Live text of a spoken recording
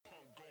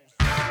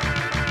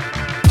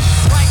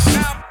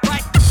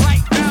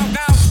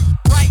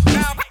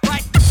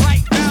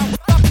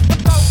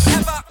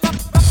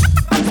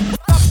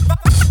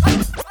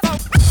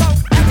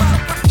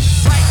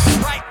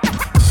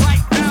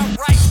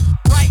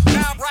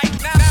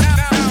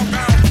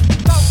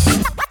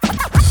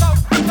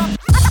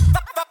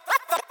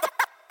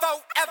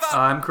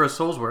Chris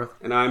Solsworth.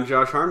 And I'm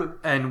Josh Harmon.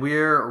 And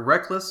we're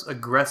reckless,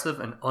 aggressive,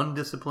 and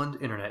undisciplined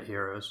internet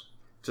heroes.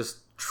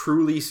 Just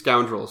truly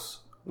scoundrels.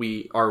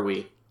 We.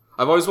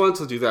 I've always wanted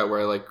to do that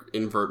where I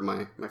invert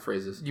my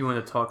phrases. You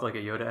want to talk like a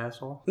Yoda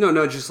asshole?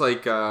 No, just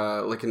like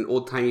an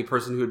old-timey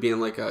person who would be in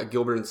a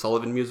Gilbert and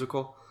Sullivan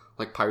musical.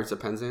 Like Pirates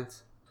of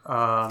Penzance.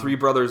 Three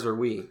brothers are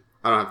we.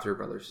 I don't have three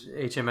brothers.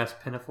 HMS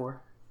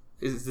Pinafore.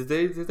 Did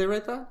they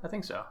write that? I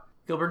think so.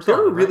 Gilbert and They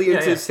Sullivan. were really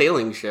into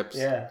sailing ships.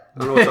 Yeah. I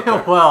don't know what's up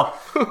there. Well,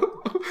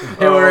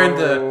 they were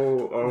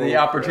into the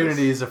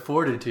opportunities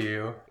afforded to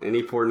you.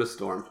 Any port in a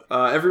storm.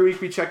 Every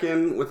week we check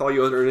in with all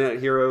you other internet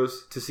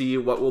heroes to see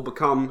what will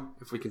become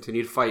if we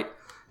continue to fight.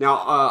 Now,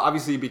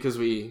 obviously, because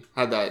we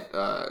had that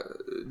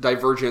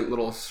divergent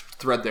little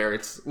thread there,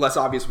 it's less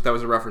obvious what that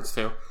was a reference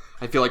to.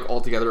 I feel like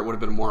altogether it would have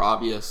been a more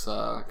obvious,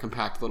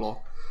 compact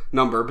little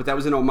number, but that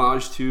was an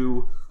homage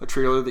to a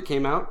trailer that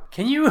came out.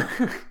 Can you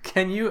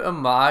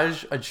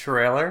homage a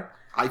trailer?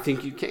 I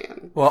think you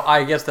can. Well,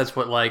 I guess that's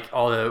what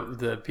all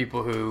the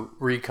people who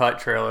recut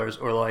trailers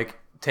or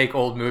take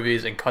old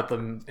movies and cut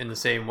them in the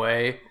same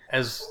way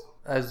as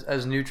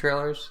new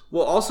trailers.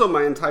 Well, also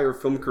my entire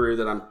film career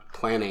that I'm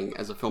planning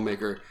as a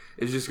filmmaker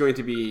is just going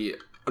to be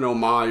an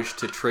homage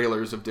to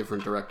trailers of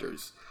different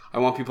directors. I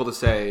want people to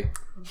say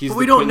he's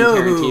the Quentin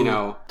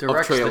Tarantino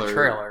of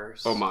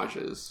trailers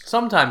homages.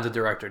 Sometimes the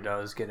director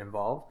does get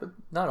involved, but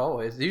not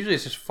always. Usually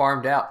it's just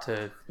farmed out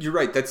to... You're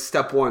right. That's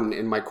step one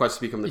in my quest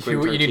to become the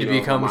Quentin Tarantino. You need to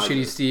become homages.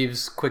 Shitty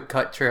Steve's quick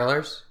cut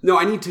trailers? No,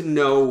 I need to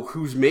know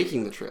who's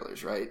making the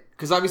trailers, right?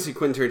 Because obviously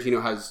Quentin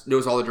Tarantino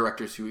knows all the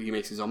directors who he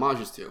makes his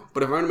homages to.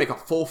 But if I'm going to make a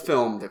full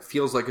film that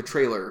feels like a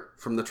trailer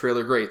from the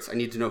trailer greats, I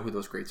need to know who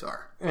those greats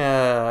are. You're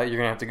going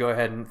to have to go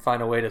ahead and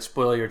find a way to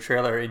spoil your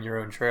trailer in your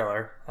own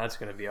trailer. That's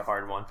going to be a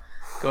hard one.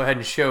 Go ahead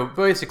and show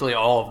basically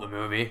all of the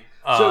movie.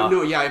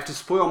 I have to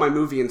spoil my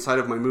movie inside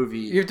of my movie.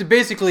 You have to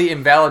basically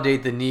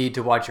invalidate the need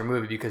to watch your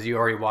movie because you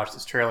already watched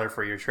this trailer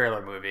for your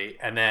trailer movie.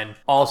 And then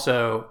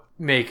also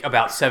make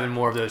about 7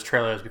 more of those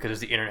trailers because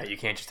it's the internet. You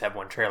can't just have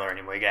one trailer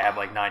anymore. You gotta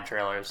have 9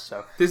 trailers.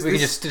 So we can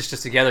just stitch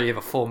this together. You have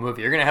a full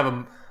movie. You're gonna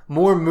have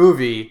more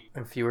movie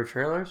and fewer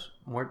trailers?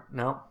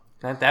 No.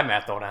 That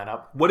math don't add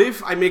up. What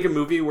if I make a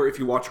movie where if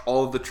you watch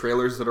all of the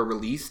trailers that are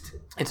released,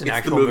 it's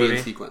actual the movie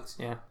in sequence?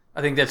 Yeah. I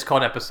think that's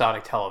called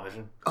episodic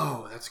television.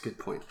 Oh, that's a good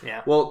point.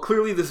 Yeah. Well,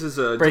 clearly this is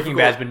a Breaking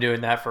Bad's been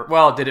doing that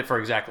it did it for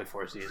exactly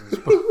 4 seasons.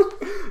 It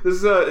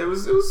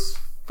was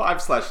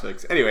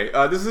 5/6. Anyway,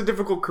 this is a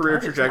difficult career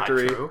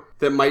trajectory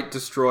that might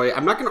destroy...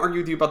 I'm not going to argue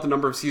with you about the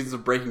number of seasons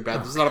of Breaking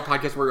Bad. This is not a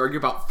podcast where we argue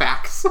about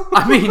facts.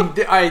 I mean,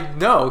 I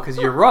know, because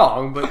you're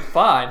wrong, but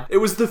fine. It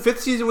was the 5th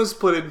season was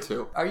split in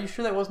 2. Are you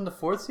sure that wasn't the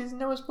 4th season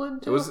that was split in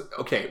 2? It was...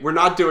 Okay, we're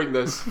not doing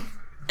this.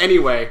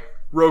 Anyway,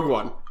 Rogue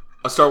One.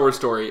 A Star Wars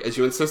story. As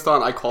you insist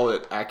on, I call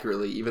it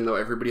accurately, even though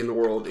everybody in the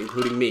world,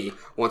 including me,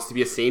 wants to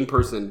be a sane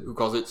person who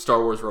calls it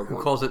Star Wars Rogue One.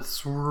 Who calls it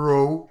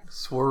Swirro?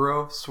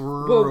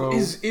 Well,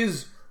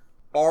 is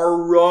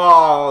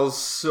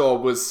ARASO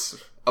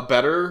was a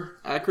better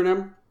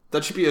acronym?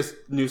 That should be a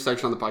new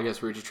section on the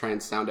podcast where we just try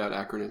and sound out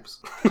acronyms.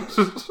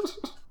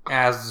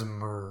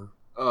 ASMR.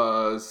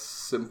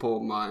 Simple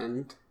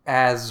Mind.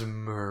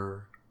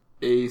 ASMR.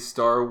 A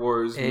Star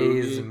Wars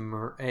movie.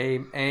 ASMR.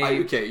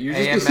 ASMR.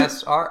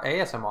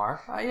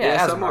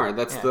 ASMR.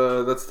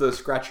 That's the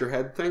scratch your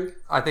head thing.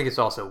 I think it's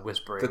also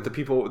whispering. That the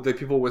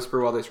people whisper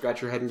while they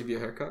scratch your head and give you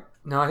a haircut.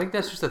 No, I think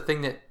that's just a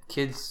thing that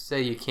kids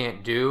say you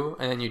can't do,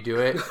 and then you do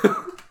it.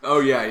 Oh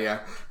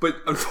yeah.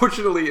 But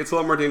unfortunately, it's a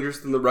lot more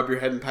dangerous than the rub your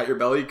head and pat your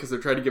belly because they're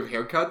trying to give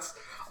haircuts.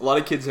 A lot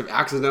of kids have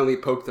accidentally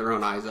poked their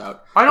own eyes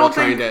out while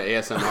trying to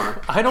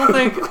ASMR. I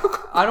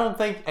don't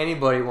think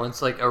anybody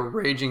wants a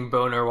raging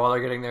boner while they're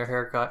getting their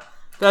hair cut.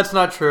 That's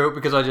not true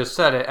because I just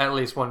said it. At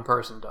least one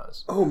person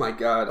does. Oh my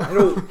god! I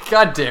don't.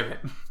 God damn it!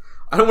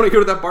 I don't want to go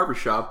to that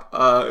barbershop.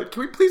 Can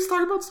we please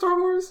talk about Star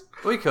Wars?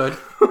 We could.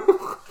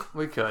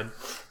 We could.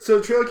 So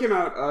the trailer came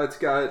out. It's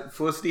got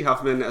Felicity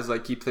Huffman, as I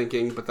keep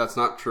thinking, but that's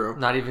not true.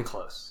 Not even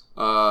close.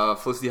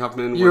 Felicity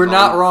Huffman. You're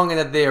not wrong in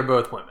that they are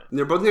both women.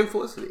 They're both named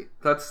Felicity.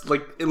 That's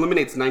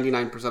eliminates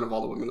 99% of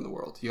all the women in the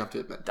world. You have to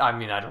admit. I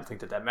mean, I don't think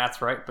that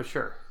math's right, but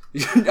sure.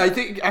 I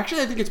think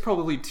it's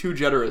probably too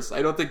generous.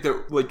 I don't think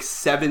that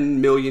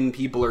 7 million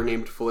people are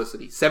named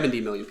Felicity.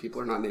 70 million people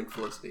are not named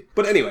Felicity.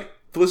 But anyway,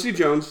 Felicity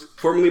Jones,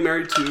 formerly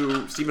married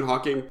to Stephen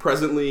Hawking,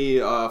 presently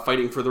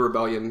fighting for the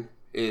rebellion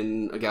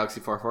in a galaxy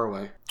far, far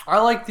away. I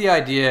like the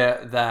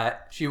idea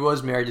that she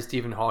was married to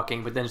Stephen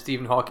Hawking, but then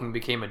Stephen Hawking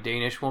became a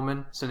Danish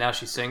woman, so now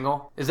she's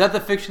single. Is that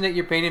the fiction that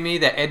you're painting me?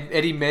 That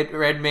Eddie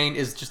Redmayne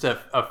is just a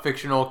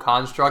fictional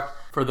construct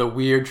for the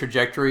weird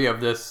trajectory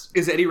of this?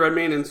 Is Eddie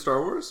Redmayne in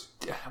Star Wars?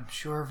 I'm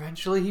sure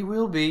eventually he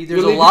will be.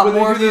 There's a lot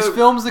more of these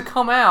films that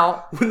come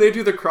out. When they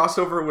do the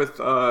crossover with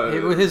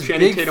his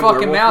Channing big Tatum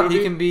fucking mouth,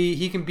 movie?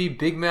 he can be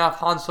Big Mouth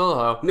Han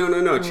Solo.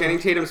 No. Channing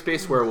Tatum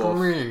Space Werewolf.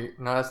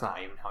 No, that's not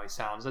even how he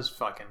sounds. That's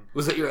fucking...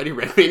 Was that your Eddie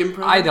Redmayne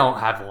impression? I don't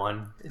have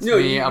one. It's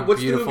me, a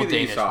what's beautiful the movie that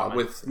you Danish saw woman.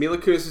 with Mila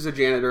Kunis as a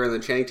janitor and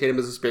then Channing Tatum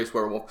as a space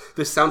werewolf?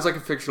 This sounds like a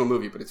fictional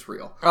movie, but it's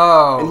real.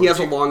 Oh. And he has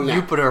a long neck.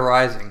 Jupiter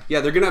Rising.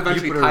 Yeah, they're going to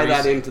eventually Jupiter tie that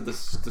Rising. into the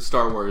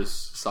Star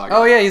Wars saga.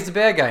 Oh, yeah, he's the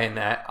bad guy in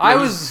that.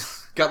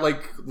 Got,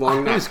 like,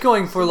 long neck. I was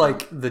going for,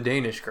 like, the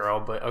Danish girl,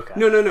 but okay.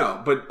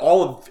 No. But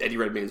all of Eddie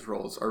Redmayne's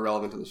roles are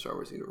relevant in the Star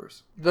Wars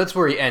universe. That's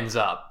where he ends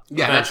up.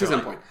 Yeah, that's his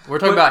endpoint. We're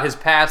talking about his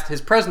past.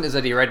 His present is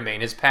Eddie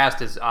Redmayne. His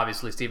past is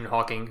obviously Stephen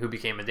Hawking, who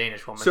became a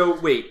Danish woman. So,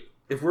 wait.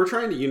 If we're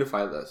trying to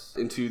unify this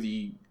into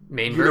the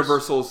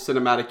Universal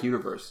Cinematic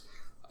Universe,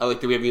 I like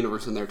that we have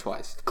universe in there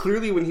twice.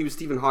 Clearly, when he was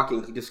Stephen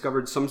Hawking, he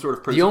discovered some sort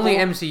of principle. The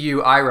only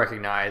MCU I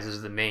recognize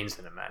is the main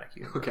cinematic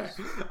universe.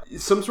 Okay.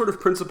 Some sort of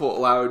principle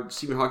allowed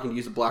Stephen Hawking to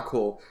use a black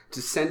hole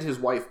to send his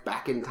wife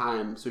back in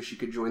time so she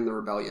could join the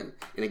rebellion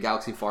in a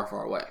galaxy far,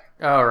 far away.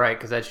 Oh, right,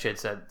 because that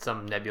shit's at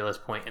some nebulous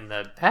point in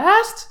the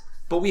past?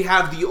 But we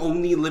have the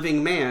only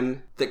living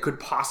man that could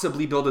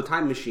possibly build a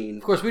time machine.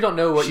 Of course, we don't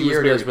know what year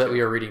it is, but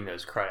we are reading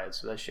those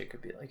credits, so that shit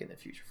could be like in the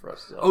future for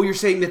us. Oh, you're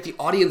saying that the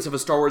audience of a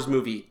Star Wars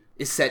movie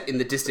is set in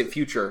the distant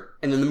future,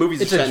 and then the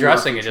movie's it's set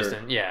addressing in the a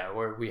distant,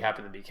 where we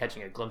happen to be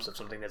catching a glimpse of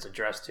something that's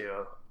addressed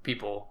to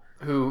people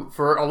who,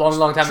 for a long,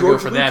 long time ago,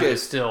 for them,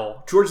 is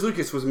still... George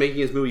Lucas was making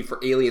his movie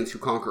for aliens who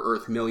conquer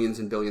Earth millions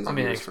and billions of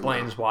years it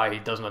explains why he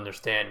doesn't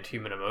understand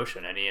human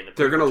emotion any in the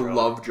They're going to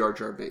love Jar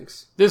Jar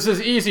Binks. This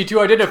is easy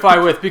to identify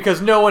with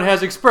because no one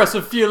has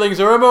expressive feelings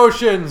or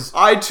emotions.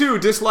 I, too,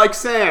 dislike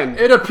sand.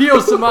 It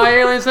appeals to my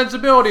alien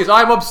sensibilities.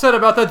 I'm upset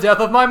about the death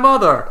of my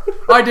mother.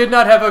 I did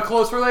not have a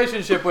close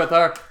relationship with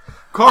her.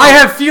 Carl. I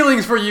have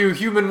feelings for you,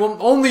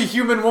 only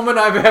human woman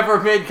I've ever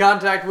made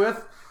contact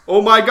with.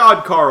 Oh my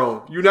god,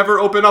 Carl. You never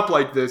open up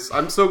like this.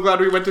 I'm so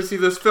glad we went to see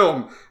this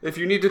film. If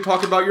you need to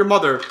talk about your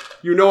mother,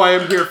 you know I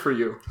am here for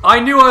you. I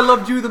knew I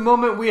loved you the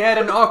moment we had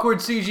an awkward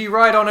CG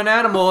ride on an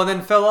animal and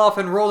then fell off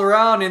and rolled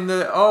around in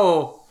the...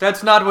 Oh,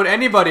 that's not what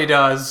anybody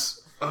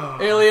does.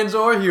 Aliens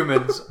or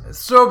humans.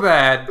 So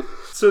bad.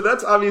 So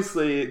that's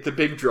obviously the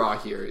big draw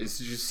here, is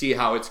to just see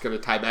how it's going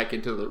to tie back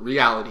into the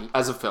reality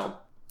as a film.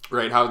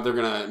 Right, how they're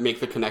going to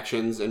make the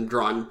connections and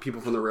draw in people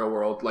from the real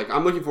world. Like,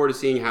 I'm looking forward to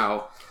seeing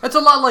how... That's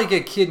a lot like a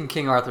kid in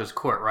King Arthur's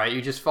court, right?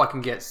 You just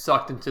fucking get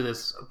sucked into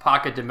this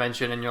pocket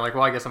dimension and you're like,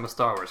 well, I guess I'm a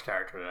Star Wars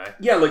character today.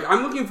 Yeah, like,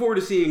 I'm looking forward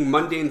to seeing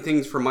mundane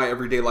things from my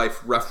everyday life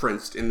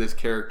referenced in this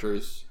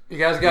character's... You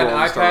guys got an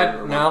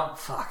iPad? No?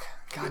 Fuck.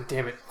 God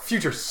damn it.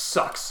 Future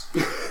sucks.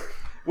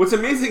 What's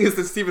amazing is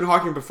that Stephen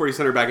Hawking, before he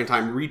sent her back in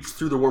time, reached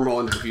through the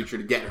wormhole into the future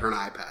to get her an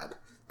iPad.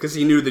 Because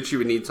he knew that she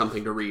would need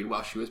something to read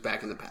while she was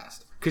back in the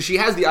past. Because she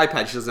has the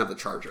iPad, she doesn't have the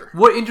charger.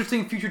 What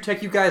interesting future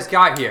tech you guys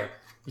got here?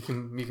 You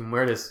can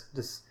wear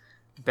this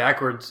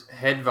backwards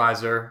head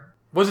visor.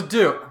 What does it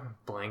do?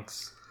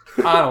 Blinks.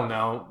 I don't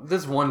know.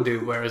 This one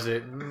dude wears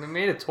it. They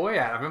made a toy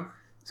out of him.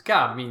 It's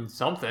gotta mean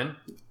something.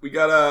 We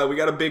got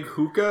a big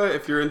hookah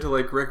if you're into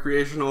like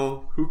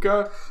recreational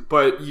hookah,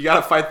 but you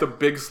gotta fight the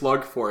big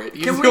slug for it.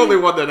 He's the only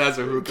one that has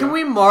a hookah. Can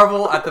we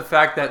marvel at the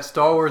fact that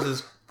Star Wars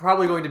is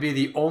probably going to be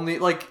the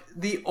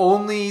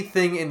only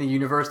thing in the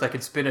universe that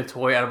could spin a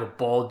toy out of a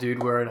bald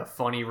dude wearing a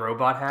funny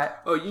robot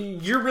hat? Oh,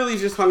 you're really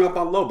just hung up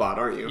on Lobot,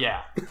 aren't you?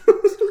 Yeah.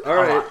 All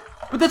right.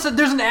 But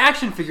there's an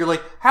action figure.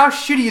 Like, how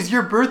shitty is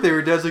your birthday?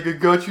 Where Dad's like, I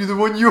got you the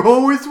one you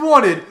always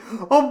wanted.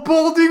 A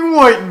balding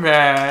white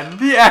man.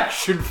 The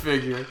action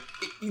figure.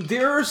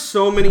 There are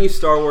so many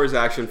Star Wars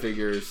action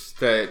figures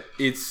that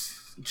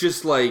it's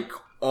just like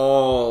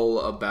all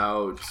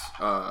about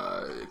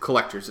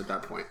collectors at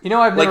that point. You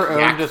know, I've never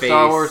like owned a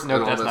Star Wars. No,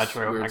 and that's all not this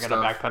true. weird I got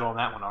stuff. to backpedal on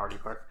that one already,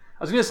 Clark.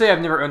 I was going to say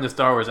I've never owned a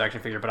Star Wars action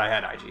figure, but I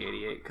had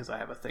IG-88 because I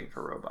have a thing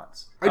for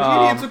robots.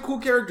 IG-88's a cool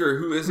character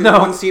who is in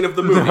one scene of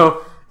the movie.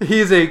 No,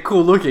 he's a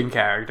cool-looking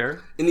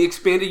character. In the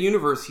expanded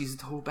universe, he's a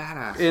total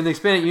badass. In the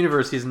expanded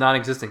universe, he's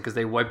non-existent because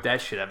they wiped that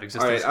shit out of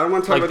existence. All right, I don't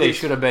want to talk like about they these...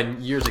 should have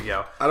been years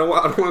ago. I don't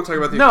want to talk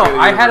about the No,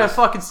 expanded I universe. had a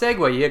fucking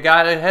segue. You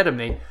got ahead of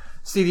me.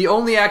 See, the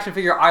only action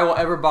figure I will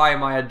ever buy in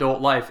my adult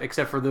life,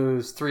 except for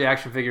those 3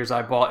 action figures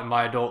I bought in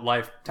my adult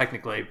life,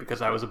 technically,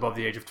 because I was above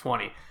the age of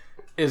 20,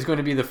 is going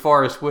to be the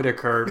Forrest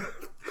Whitaker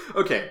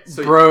Okay,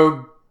 so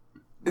Brogue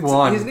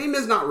one. His name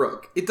is not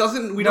Rogue. It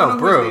doesn't. We don't know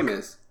Brogue. who his name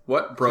is.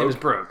 What? Brogue? His name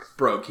is Brogue.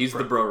 Brogue. He's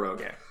the Bro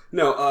Rogue. Yeah.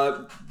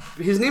 No.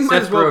 His name might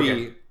Seth as well Rogen.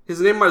 be. His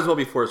name might as well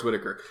be Forrest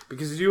Whitaker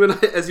because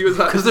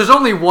Because there's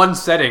only one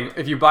setting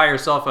if you buy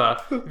yourself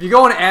if you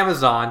go on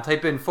Amazon,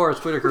 type in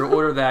Forrest Whitaker,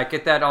 order that,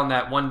 get that on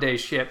that 1-day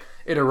ship.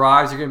 It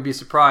arrives. You're going to be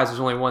surprised.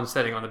 There's only one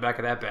setting on the back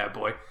of that bad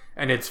boy,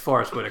 and it's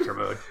Forrest Whitaker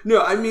mode.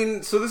 No, I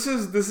mean, so this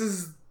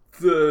is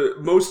the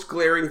most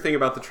glaring thing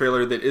about the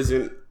trailer that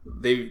isn't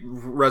they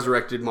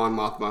resurrected Mon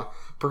Mothma.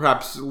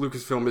 Perhaps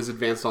Lucasfilm is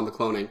advanced on the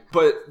cloning.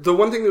 But the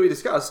one thing that we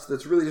discussed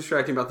that's really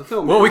distracting about the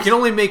film Well, we can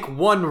only make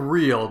one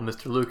reel,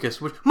 Mr. Lucas.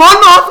 Which Mon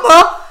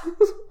Mothma!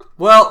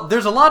 Well,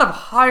 there's a lot of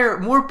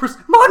Mon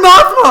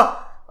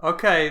Mothma!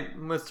 Okay,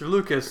 Mr.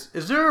 Lucas,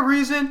 is there a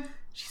reason?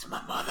 She's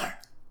my mother.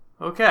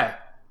 Okay.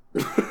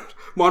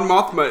 Mon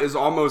Mothma is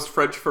almost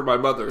French for my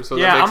mother, so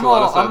yeah, that makes a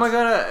lot of sense. I'm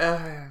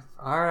gonna...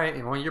 all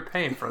right, well, you're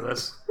paying for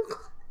this.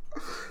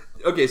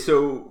 okay,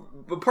 so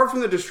apart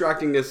from the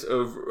distractingness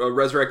of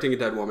resurrecting a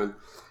dead woman,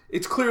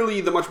 it's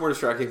clearly the much more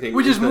distracting thing.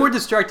 Which is more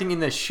distracting in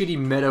the shitty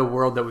meta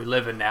world that we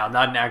live in now,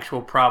 not an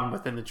actual problem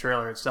within the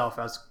trailer itself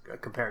as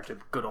compared to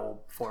good old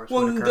Forrest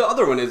Whitaker. Well, the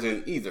other one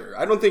isn't either.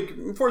 I don't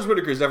think... Forrest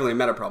Whitaker is definitely a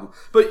meta problem.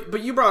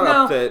 But you brought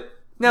up that...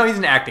 No, he's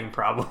an acting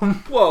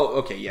problem. Well,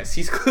 okay, yes.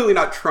 He's clearly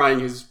not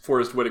trying his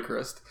Forrest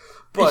Whitakerist.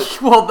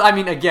 But... Well, I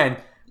mean, again,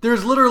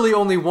 there's literally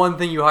only one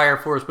thing you hire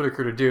Forrest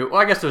Whitaker to do.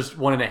 Well, I guess there's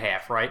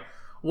 1.5, right?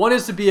 One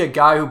is to be a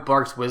guy who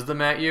barks wisdom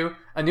at you,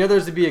 and the other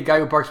is to be a guy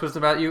who barks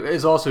wisdom at you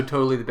is also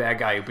totally the bad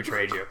guy who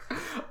betrayed you.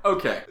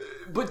 Okay.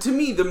 But to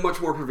me, the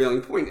much more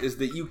prevailing point is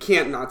that you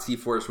can't not see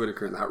Forrest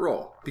Whitaker in that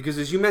role. Because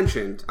as you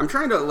mentioned, I'm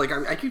trying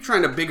to, I keep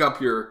trying to big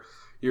up your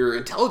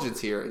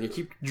intelligence here, and you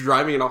keep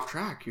driving it off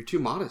track. You're too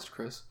modest,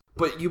 Chris.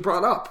 But you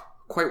brought up,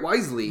 quite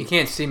wisely... You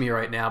can't see me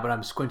right now, but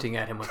I'm squinting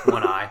at him with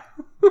one eye.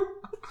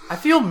 I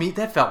feel mean.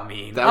 That felt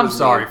mean. I'm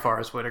sorry,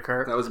 Forrest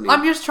Whitaker. That was mean.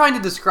 I'm just trying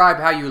to describe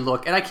how you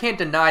look, and I can't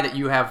deny that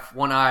you have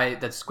one eye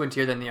that's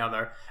squintier than the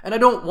other. And I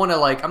don't want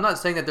to, I'm not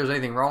saying that there's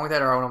anything wrong with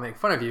that or I want to make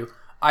fun of you.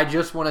 I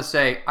just want to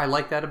say I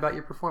like that about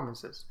your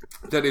performances.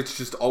 That it's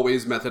just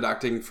always method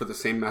acting for the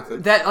same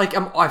method? That,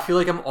 I feel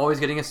like I'm always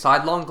getting a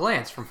sidelong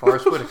glance from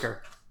Forrest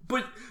Whitaker.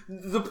 But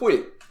the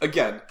point,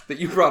 again, that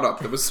you brought up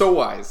that was so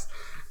wise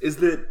is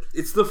that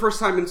it's the first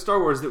time in Star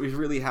Wars that we've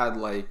really had,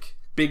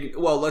 big,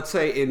 well, let's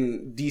say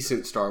in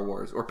decent Star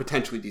Wars, or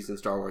potentially decent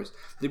Star Wars,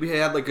 that we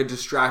had a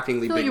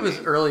distractingly big I feel like it was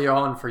name. early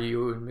on for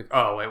you.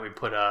 Oh, wait, we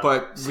put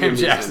Sam Liam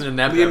Jackson in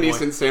that. Liam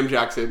Neeson, Sam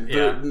Jackson,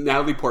 Yeah.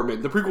 Natalie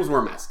Portman. The prequels were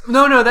a mess.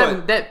 No,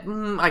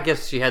 I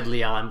guess she had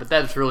Leon, but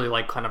that's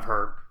really kind of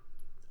her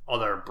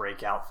other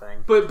breakout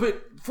thing. But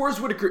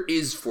Forrest Whitaker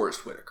is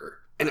Forrest Whitaker.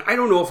 And I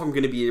don't know if I'm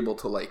going to be able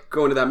to,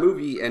 go into that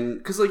movie and...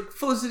 Because,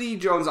 Felicity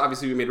Jones,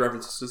 obviously, we made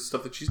references to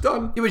stuff that she's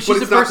done. Yeah, but she's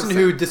the person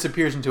who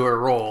disappears into her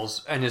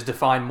roles and is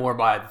defined more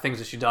by the things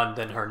that she's done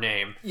than her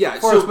name. Yeah,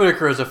 Forrest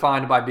Whitaker is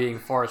defined by being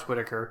Forrest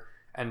Whitaker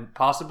and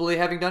possibly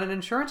having done an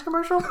insurance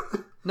commercial?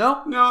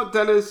 No? No,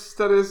 Dennis...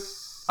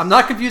 I'm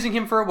not confusing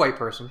him for a white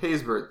person.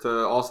 Haysbert,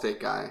 the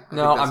Allstate guy.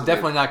 No, I'm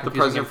definitely not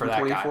confusing him for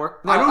that guy.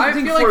 No, I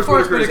feel like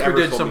Forrest Whitaker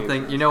did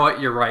something. You know what?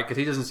 You're right, because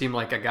he doesn't seem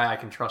like a guy I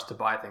can trust to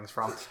buy things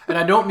from. And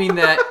I don't mean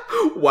that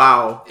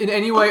wow. in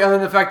any way other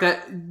than the fact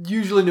that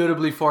usually,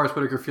 notably, Forrest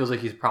Whitaker feels like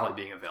he's probably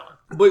being a villain.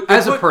 But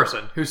as a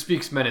person who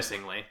speaks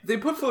menacingly. They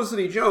put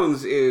Felicity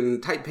Jones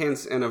in tight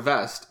pants and a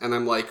vest, and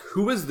I'm like,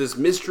 who is this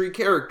mystery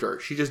character?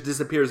 She just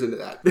disappears into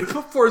that. They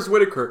put Forrest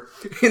Whitaker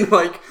in,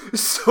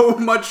 so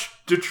much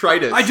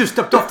detritus. I just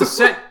stepped off the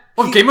set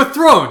of Game of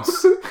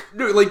Thrones.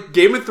 No,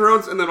 Game of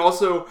Thrones and then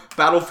also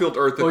Battlefield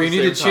Earth at the same time. Well,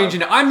 you need to change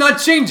it. I'm not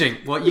changing.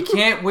 Well, you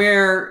can't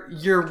wear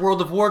your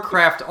World of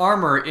Warcraft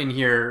armor in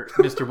here,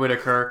 Mr.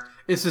 Whitaker.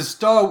 This is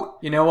Star...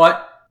 You know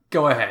what?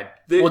 Go ahead.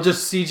 We'll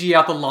just CG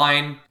out the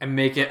line and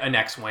make it an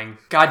X-Wing.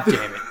 God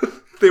damn it.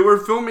 They were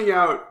filming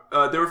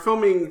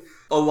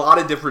a lot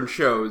of different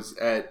shows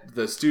at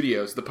the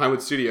studios, the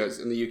Pinewood Studios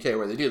in the UK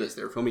where they do this.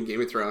 They were filming Game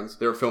of Thrones.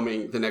 They were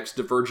filming the next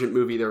Divergent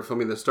movie. They were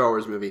filming the Star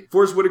Wars movie.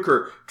 Forrest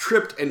Whitaker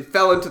tripped and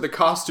fell into the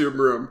costume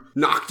room,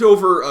 knocked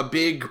over a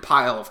big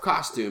pile of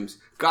costumes,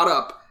 got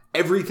up.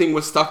 Everything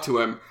was stuck to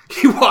him.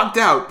 He walked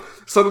out.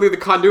 Suddenly the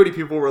continuity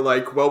people were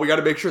like, well, we got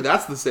to make sure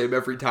that's the same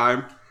every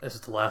time. This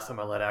is the last time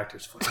I let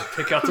actors fucking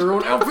pick out their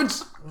own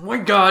outfits. Oh my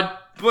god.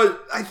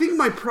 But I think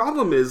my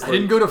problem is... I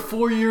didn't go to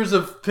 4 years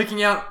of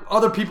picking out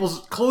other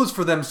people's clothes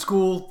for them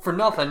school for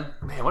nothing.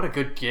 Man, what a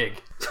good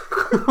gig.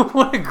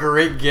 What a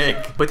great gig.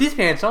 Put these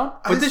pants on.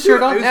 Put this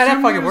shirt on. Yeah,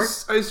 that fucking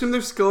works. I assume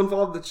there's skill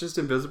involved that's just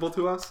invisible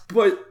to us.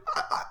 But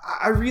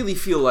I really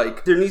feel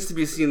like there needs to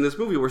be a scene in this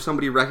movie where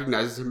somebody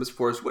recognizes him as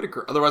Forrest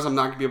Whitaker. Otherwise, I'm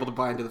not going to be able to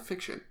buy into the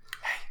fiction.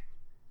 Hey,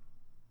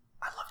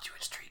 I loved you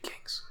in Street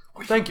Kings.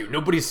 Oh, thank you.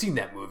 Nobody's seen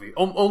that movie.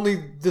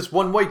 Only this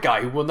one white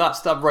guy who will not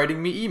stop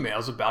writing me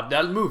emails about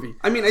that movie.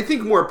 I mean, I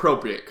think more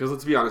appropriate, because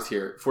let's be honest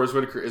here, Forrest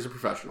Whitaker is a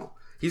professional.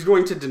 He's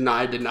going to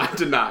deny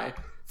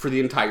for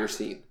the entire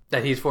scene.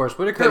 That he's Forrest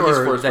Whitaker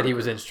or that he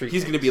was in Street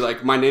Kings? He's going to be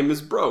like, my name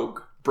is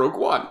Brogue. Brogue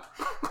One.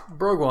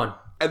 Brogue One.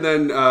 And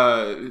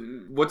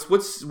then, what's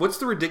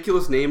the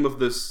ridiculous name of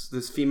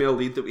this female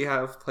lead that we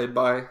have, played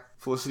by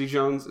Felicity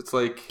Jones? It's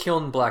like...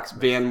 Kiln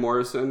Blacksmith. Van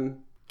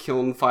Morrison.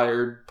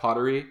 Kiln-fired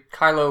pottery.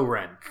 Kylo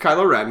Ren.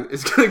 Kylo Ren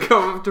is going to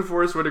go up to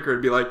Forrest Whitaker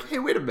and be like, hey,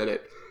 wait a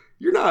minute.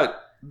 You're not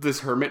this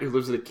hermit who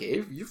lives in a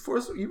cave. You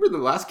were the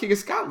last king of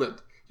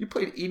Scotland. You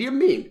played Idi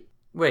Amin.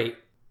 Wait,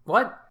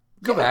 what?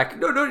 Go back.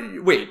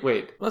 No, wait.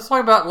 Let's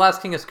talk about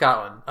Last King of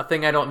Scotland, a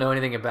thing I don't know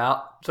anything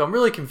about. So I'm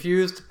really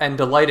confused and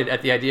delighted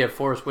at the idea of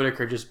Forrest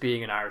Whitaker just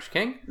being an Irish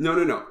king. No.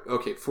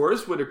 Okay,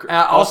 Forrest Whitaker.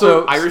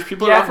 Also, Irish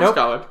people are not from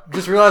Scotland.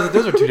 Just realized that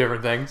those are two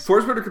different things.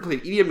 Forrest Whitaker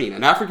played Idi Amin,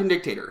 an African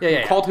dictator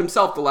who called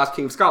himself the last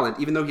king of Scotland,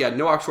 even though he had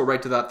no actual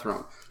right to that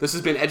throne. This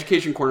has been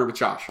Education Corner with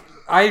Josh.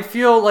 I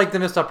feel like the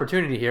missed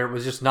opportunity here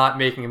was just not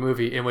making a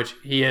movie in which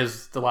he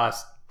is the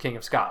last king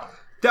of Scotland.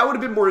 That would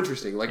have been more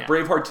interesting,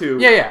 Braveheart 2.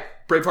 Yeah.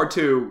 Braveheart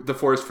 2, The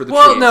Forest for the Trees.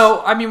 Well,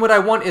 no, I mean, what I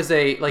want is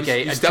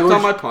you stepped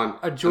on my pun.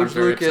 A George I'm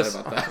very Lucas.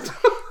 upset about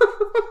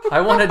that. I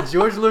want a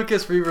George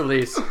Lucas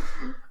re-release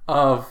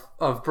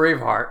of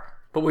Braveheart,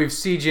 but we've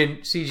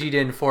CG'd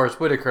in Forrest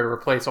Whitaker to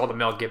replace all the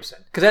Mel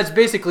Gibson. Because that's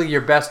basically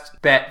your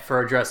best bet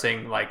for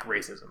addressing, like,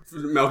 racism.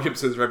 Mel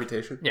Gibson's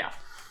reputation? Yeah.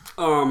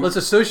 Let's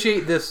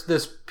associate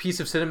this piece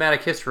of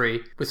cinematic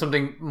history with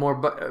something more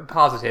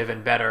positive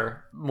and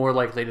better, more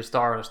likely to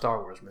star in a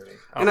Star Wars movie.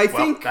 And I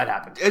think that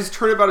happened. As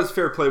Turnabout is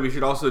fair play, we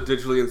should also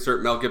digitally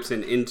insert Mel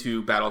Gibson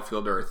into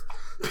Battlefield Earth.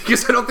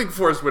 Because I don't think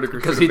Forrest Whitaker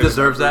because he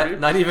deserves that.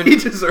 Not even he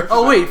deserves.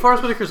 Oh wait,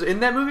 Forrest Whitaker's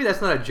in that movie.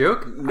 That's not a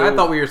joke. No. I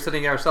thought we were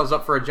setting ourselves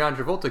up for a John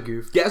Travolta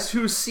goof. Guess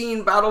who's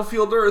seen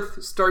Battlefield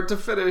Earth start to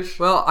finish?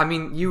 Well, I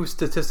mean, you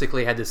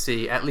statistically had to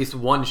see at least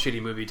one shitty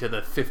movie to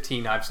the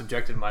 15 I've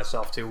subjected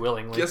myself to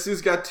willingly. Guess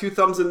who's got 2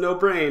 thumbs and no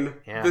brain?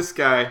 Yeah. This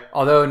guy.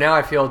 Although now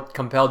I feel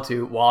compelled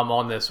to, while I'm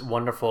on this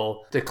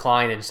wonderful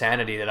decline in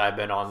sanity that I've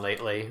been on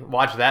lately,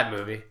 watch that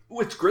movie.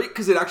 Which great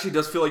because it actually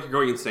does feel like you're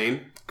going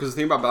insane. Because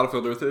the thing about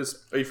Battlefield Earth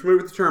is, are you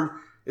familiar with the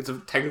term? It's a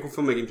technical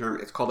filmmaking term.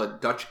 It's called a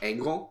Dutch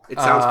angle. It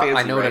sounds fancy,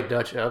 I know right? what a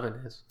Dutch oven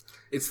is.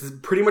 It's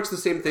pretty much the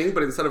same thing,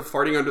 but instead of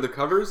farting under the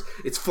covers,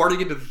 it's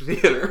farting into the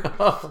theater.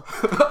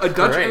 A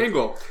Dutch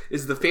angle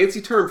is the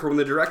fancy term for when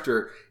the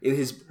director, in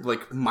his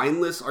like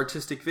mindless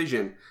artistic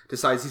vision,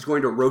 decides he's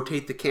going to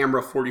rotate the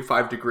camera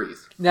 45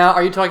 degrees. Now,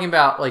 are you talking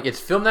about like it's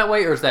filmed that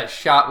way, or is that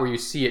shot where you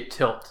see it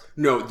tilt?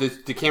 No,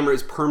 the camera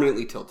is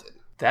permanently tilted.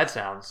 That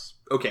sounds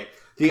okay.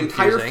 The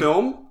confusing. Entire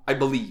film, I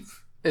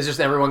believe. Is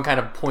just everyone kind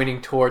of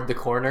pointing toward the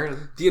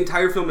corner? The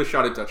entire film is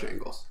shot at Dutch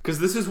angles. Because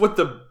this is what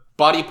the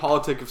body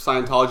politic of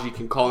Scientology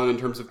can call in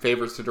terms of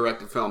favors to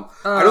direct a film.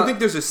 I don't think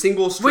there's a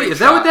single straight Wait, is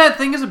that what that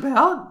thing is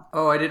about?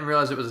 Oh, I didn't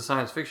realize it was a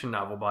science fiction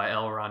novel by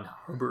L. Ron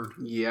Hubbard.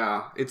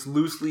 Yeah, it's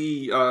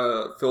loosely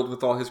filled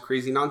with all his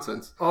crazy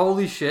nonsense.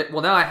 Holy shit.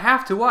 Well, now I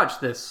have to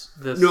watch this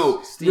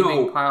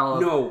steaming pile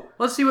of... No.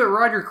 Let's see what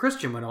Roger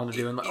Christian went on to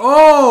do.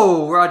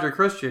 Oh, Roger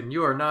Christian,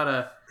 you are not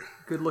a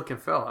good-looking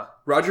fella.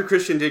 Roger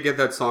Christian did get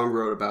that song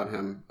wrote about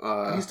him.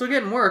 He's still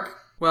getting work.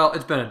 Well,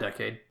 it's been a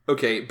decade.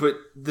 Okay, but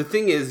the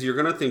thing is, you're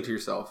going to think to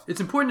yourself...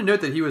 It's important to note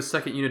that he was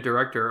second unit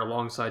director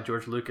alongside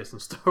George Lucas in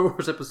Star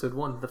Wars Episode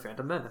 1, The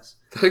Phantom Menace.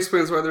 That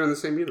explains why they're in the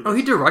same universe. Oh,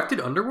 he directed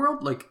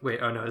Underworld? This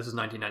is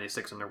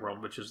 1996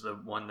 Underworld, which is the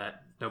one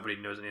that nobody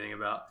knows anything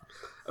about.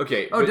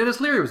 Okay. Oh, Dennis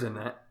Leary was in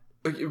that.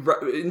 Okay,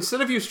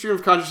 instead of you stream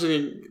of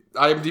consciousness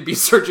IMDb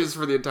searches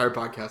for the entire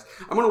podcast,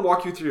 I'm going to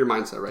walk you through your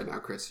mindset right now,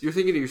 Chris. You're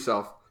thinking to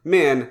yourself,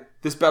 man,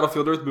 this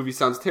Battlefield Earth movie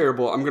sounds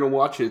terrible. I'm going to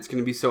watch it. It's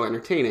going to be so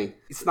entertaining.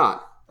 It's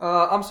not.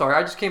 I'm sorry.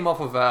 I just came off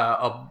of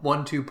a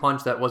 1-2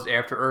 punch that was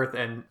After Earth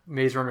and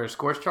Maze Runner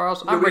Scorch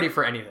Charles. I'm ready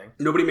for anything.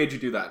 Nobody made you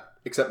do that,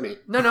 except me.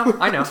 No,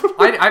 I know.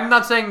 I'm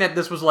not saying that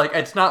this was like,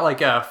 it's not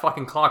like a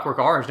fucking Clockwork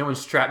Orange. No one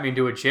strapped me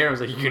into a chair and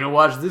was like, you're going to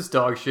watch this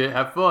dog shit,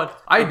 have fun.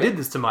 I did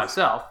this to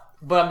myself.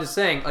 But I'm just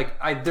saying,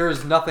 like,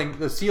 there's nothing,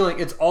 the ceiling,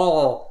 it's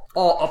all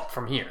up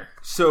from here.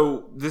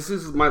 So, this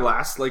is my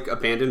last, like,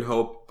 abandon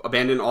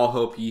all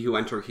hope, ye who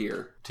enter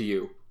here, to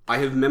you. I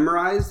have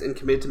memorized and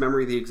committed to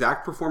memory the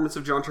exact performance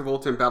of John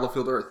Travolta in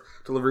Battlefield Earth,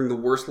 delivering the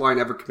worst line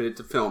ever committed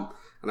to film.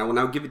 And I will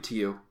now give it to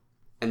you,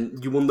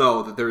 and you will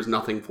know that there is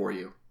nothing for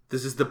you.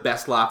 This is the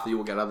best laugh that you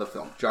will get out of the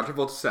film. John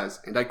Travolta says,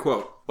 and I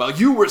quote, "While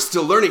you were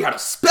still learning how to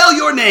spell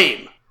your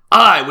name,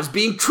 I was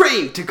being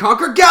trained to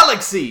conquer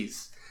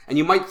galaxies." And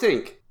you might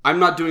think, I'm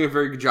not doing a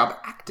very good job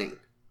acting.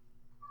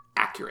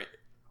 Accurate.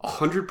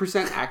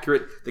 100%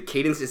 accurate. The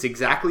cadence is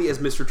exactly as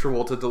Mr.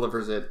 Travolta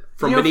delivers it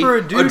from beneath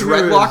a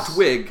dreadlocked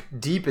wig.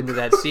 Deep into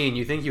that scene,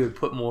 you think you would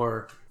put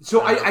more.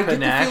 So I get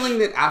the feeling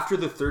that after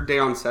the third day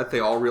on set, they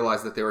all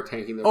realized that they were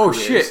tanking their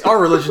careers. Shit,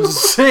 our religion's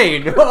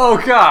insane.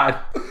 Oh god,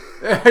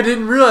 I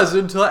didn't realize it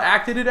until I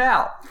acted it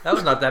out. That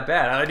was not that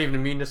bad. I didn't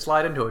even mean to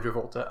slide into a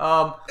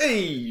Travolta.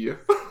 Hey. You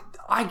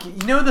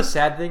know the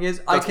sad thing is,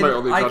 that's my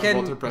only John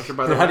Travolta impression,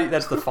 by the way.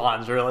 That's the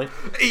Fonz, really.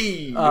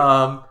 Hey.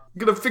 I'm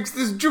gonna fix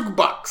this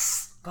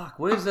jukebox. Fuck,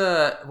 what was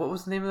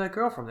the name of that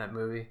girl from that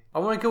movie? I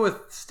want to go with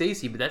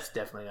Stacy, but that's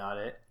definitely not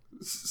it.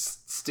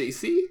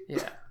 Stacy?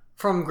 Yeah.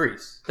 From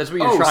Greece. That's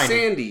what you're trying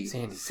Sandy.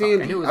 to...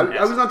 Sandy.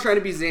 I was not trying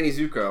to be Zanny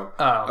Zuko.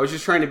 Oh. I was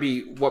just trying to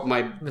be what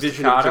my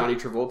vision of Johnny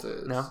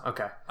Travolta is. No?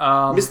 Okay.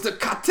 Mr.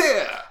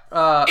 Carter!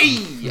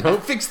 I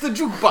fixed the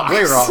jukebox!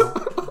 Way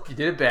wrong. You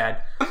did it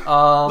bad.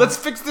 Let's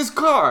fix this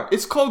car.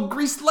 It's called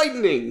Grease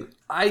Lightning.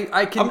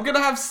 I'm gonna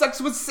have sex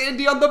with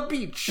Sandy on the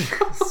beach.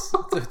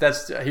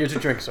 Here's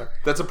your drink, sir.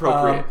 That's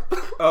appropriate.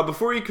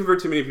 Before we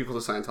convert too many people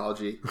to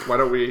Scientology, why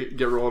don't we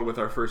get rolling with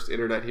our first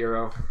internet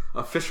hero,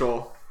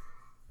 official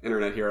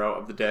internet hero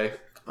of the day.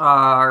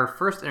 Our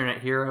first internet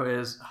hero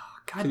is...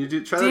 Can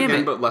you try that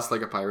again, but less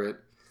like a pirate?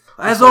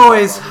 As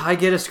always, I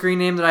get a screen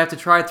name that I have to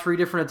try 3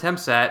 different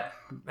attempts at,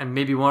 and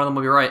maybe one of them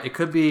will be right. It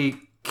could be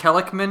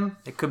Kellickman,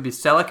 it could be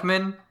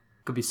Selikman,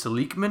 it could be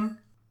Selikman,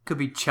 it could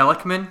be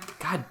Chelikman.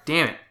 God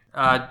damn it.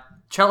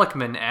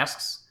 Chelikman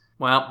asks,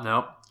 well,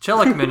 no.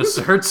 Chelikman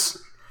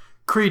asserts,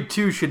 Creed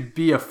 2 should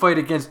be a fight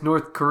against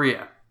North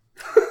Korea.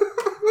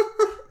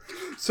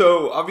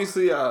 So,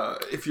 obviously,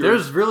 if you're...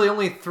 There's really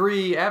only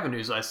 3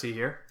 avenues I see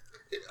here.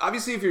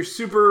 Obviously, if you're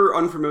super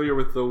unfamiliar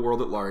with the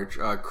world at large,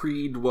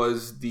 Creed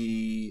was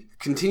the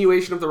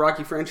continuation of the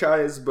Rocky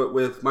franchise, but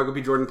with Michael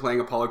B. Jordan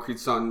playing Apollo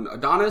Creed's son,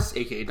 Adonis,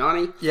 a.k.a.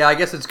 Donnie. Yeah, I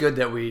guess it's good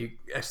that we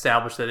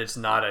established that it's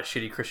not a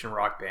shitty Christian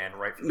rock band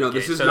right from the gate.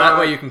 This is so not, that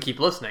way you can keep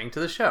listening to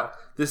the show.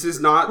 This is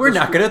not... We're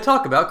not going to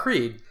talk about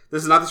Creed.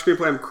 This is not the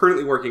screenplay I'm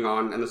currently working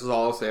on, and this is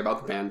all I'll say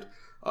about the band.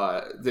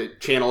 That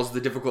channels the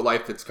difficult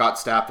life that Scott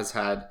Stapp has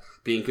had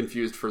being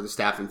confused for the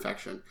staph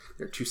infection.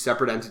 They're two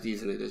separate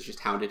entities, and it has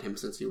just hounded him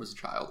since he was a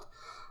child.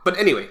 But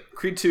anyway,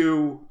 Creed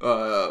 2,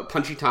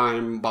 punchy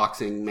time,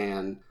 boxing,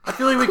 man. I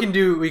feel like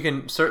we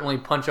can certainly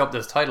punch up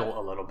this title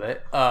a little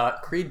bit.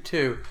 Creed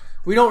 2.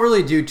 We don't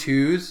really do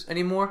 2s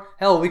anymore.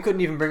 Hell, we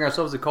couldn't even bring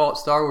ourselves to call it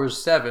Star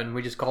Wars 7.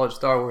 We just call it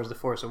Star Wars The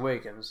Force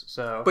Awakens.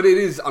 So, but it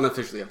is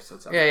unofficially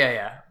episode 7.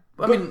 Yeah.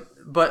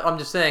 But I'm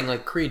just saying,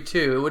 like, Creed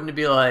 2, it wouldn't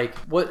be like,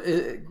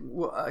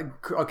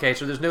 okay,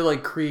 so there's no,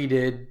 like,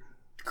 creedier,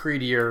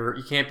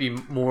 you can't be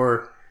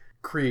more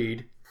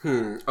Creed.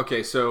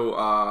 Okay,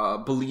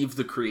 so, Believe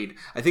the Creed.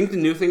 I think the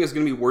new thing is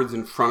going to be words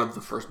in front of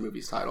the first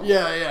movie's title.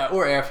 Yeah,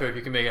 or after, if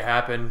you can make it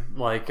happen.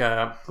 Like,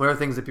 what are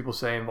things that people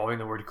say involving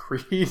the word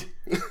Creed?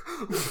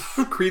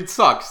 Creed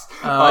sucks.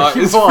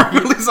 It's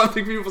really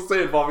something people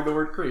say involving the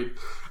word Creed.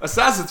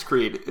 Assassin's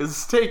Creed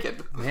is taken.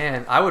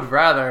 Man, I would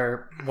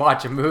rather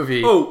watch a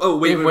movie.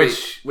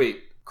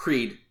 Wait.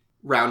 Creed,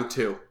 round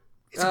 2.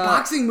 It's a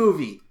boxing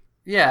movie.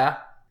 Yeah,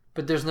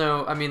 but there's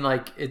no. I mean,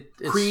 like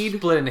it's Creed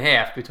split in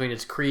half between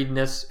its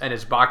Creedness and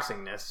its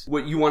boxingness.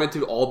 What, you want it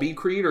to all be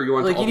Creed, or you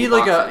want it to all you be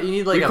boxing? You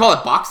need like we call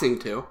it boxing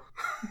too.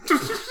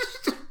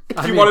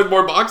 You wanted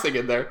more boxing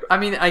in there. I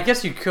mean, I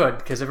guess you could,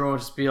 because everyone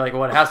would just be like,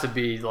 well, it has to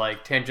be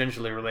like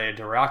tangentially related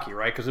to Rocky,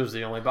 right? Because it was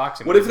the only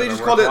boxing. What if they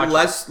just called it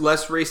less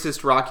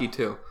racist Rocky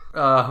 2?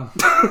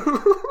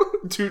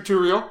 Too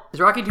real? Is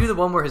Rocky 2 the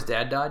one where his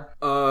dad died?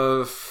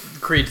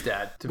 Creed's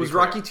dad. Was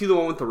Rocky 2 the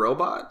one with the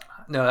robot?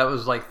 No, that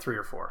was like 3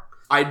 or 4.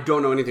 I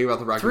don't know anything about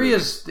the Rocky 3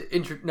 movies.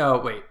 is... No,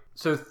 wait.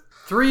 So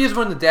 3 is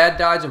when the dad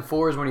dies and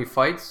 4 is when he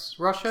fights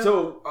Russia?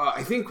 So,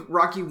 I think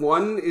Rocky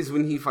 1 is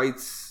when he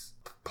fights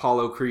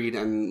Apollo Creed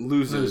and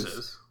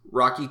loses.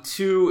 Rocky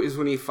 2 is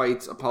when he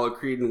fights Apollo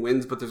Creed and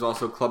wins, but there's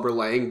also Clubber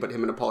Lang, but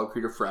him and Apollo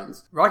Creed are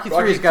friends. Rocky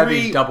 3 has got to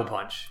be double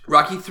punch.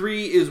 Rocky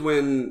 3 is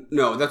when...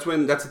 No, that's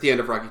at the end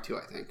of Rocky 2,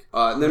 I think.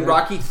 And then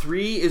Rocky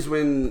 3 is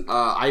when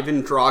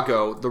Ivan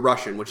Drago, the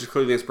Russian, which is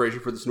clearly the inspiration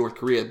for this North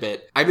Korea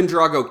bit, Ivan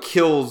Drago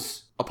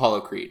kills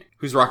Apollo Creed,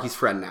 who's Rocky's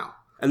friend now.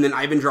 And then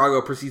Ivan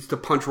Drago proceeds to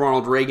punch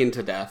Ronald Reagan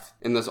to death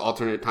in this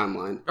alternate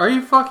timeline. Are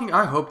you fucking...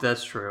 I hope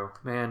that's true,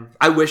 man.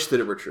 I wish that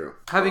it were true.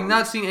 Having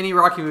not seen any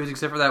Rocky movies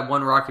except for that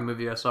one Rocky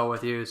movie I saw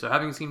with you, so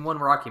having seen one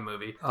Rocky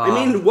movie... I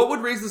mean, what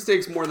would raise the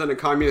stakes more than a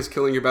communist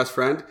killing your best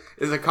friend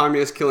is a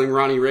communist killing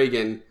Ronnie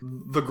Reagan,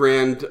 the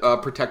grand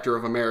protector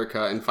of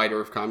America and fighter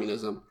of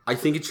communism. I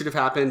think it should have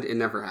happened. It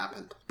never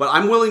happened. But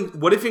I'm willing...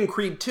 What if in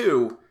Creed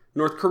 2,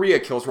 North Korea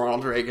kills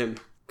Ronald Reagan?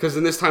 Because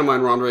in this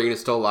timeline, Ronald Reagan is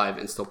still alive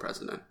and still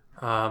president.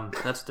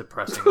 That's a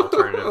depressing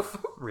alternative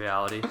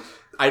reality.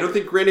 I don't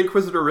think Grand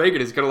Inquisitor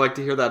Reagan is going to like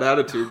to hear that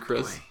attitude,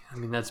 Chris. Boy. I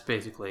mean, that's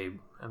basically...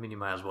 I mean, you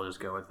might as well just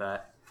go with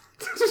that.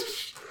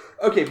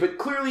 Okay, but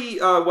clearly,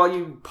 while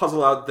you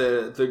puzzle out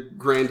the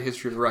grand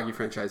history of the Rocky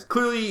franchise,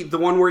 clearly the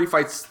one where he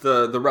fights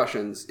the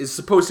Russians is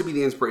supposed to be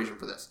the inspiration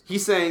for this.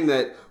 He's saying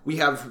that we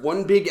have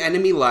one big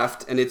enemy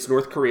left, and it's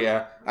North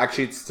Korea.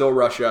 Actually, it's still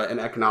Russia, and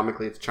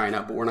economically it's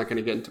China, but we're not going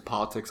to get into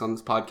politics on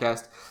this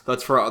podcast.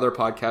 That's for our other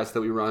podcast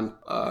that we run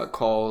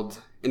called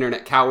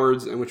Internet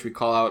Cowards, in which we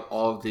call out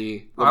all of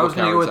the... I was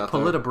going to go with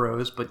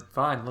Politabros, but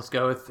fine, let's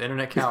go with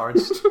Internet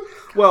Cowards.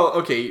 Well,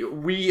 okay,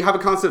 we have a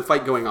constant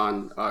fight going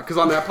on, because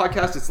on that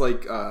podcast, it's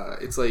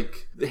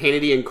like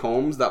Hannity and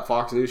Combs, that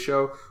Fox News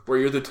show, where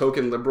you're the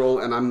token liberal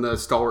and I'm the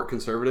stalwart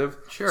conservative.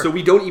 Sure. So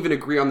we don't even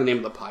agree on the name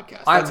of the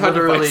podcast. I'm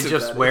literally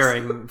just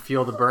wearing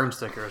Feel the Burn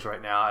stickers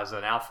right now as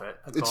an outfit.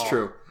 It's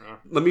true. Yeah.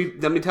 Let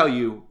me tell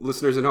you,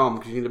 listeners at home,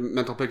 because you need a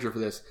mental picture for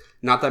this,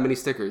 not that many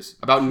stickers.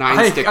 About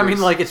 9 stickers. I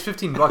mean, like, it's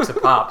 $15 a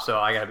pop, so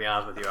I gotta be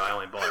honest with you, I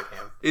only bought a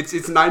can.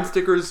 It's 9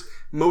 stickers,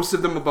 most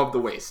of them above the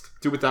waist.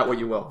 Do with that what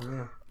you will.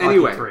 Yeah.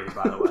 Anyway. Rocky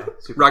 3, by the way.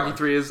 Rocky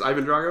 3 is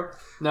Ivan Drago?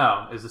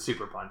 No, is the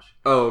Super Punch.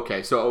 Oh,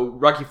 okay. So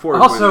Rocky 4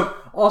 is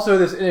Also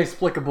this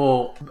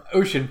inexplicable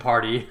ocean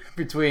party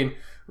between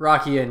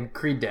Rocky and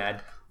Creed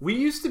Dad. We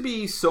used to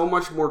be so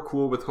much more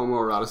cool with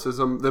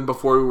homoeroticism than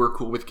before we were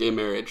cool with gay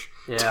marriage.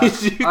 Yeah.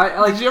 Did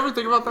you ever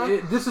think about that?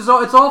 It's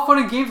all fun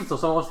and games until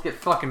someone wants to get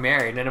fucking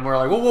married, and then we're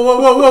like,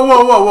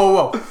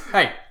 whoa.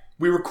 Hey.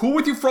 We were cool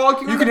with you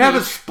frolicking on the beach. You can have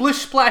a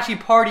splish-splashy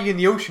party in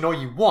the ocean all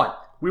you want.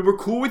 We were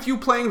cool with you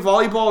playing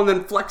volleyball and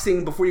then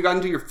flexing before you got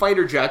into your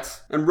fighter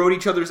jets and rode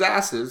each other's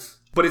asses.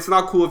 But it's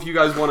not cool if you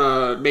guys want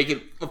to make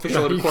it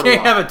official at a quarter You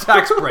can't have a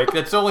tax break.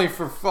 That's only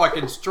for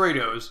fucking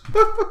straightos.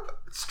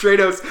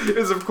 Straightos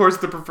is, of course,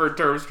 the preferred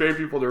term of straight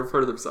people to refer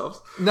to themselves.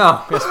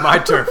 No, it's my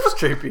term for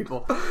straight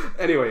people.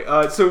 Anyway,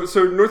 so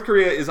North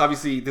Korea is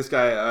obviously this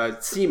guy,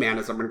 Seaman,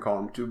 as I'm going to call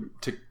him,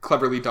 to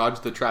cleverly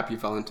dodge the trap he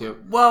fell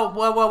into.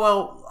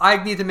 Well,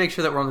 I need to make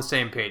sure that we're on the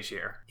same page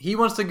here. He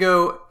wants to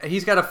go,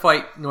 he's got to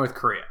fight North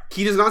Korea.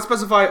 He does not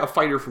specify a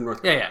fighter from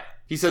North Korea. Yeah.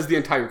 He says the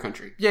entire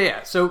country.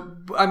 Yeah. So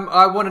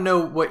I want to know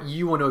what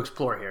you want to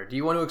explore here. Do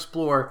you want to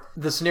explore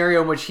the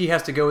scenario in which he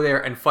has to go there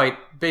and fight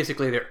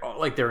basically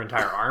their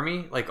entire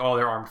army, like all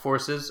their armed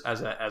forces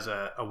as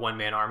a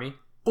one-man army?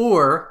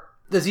 Or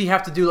does he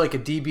have to do like a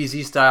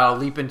DBZ style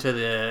leap into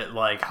the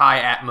like high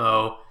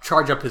atmo,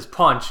 charge up his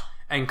punch,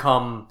 and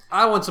come...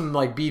 I want some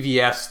like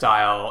BVS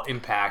style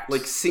impact.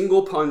 Like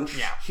single punch,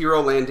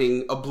 hero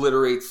landing,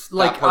 obliterates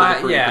like, that part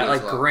of the Korean Peninsula.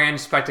 like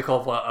grand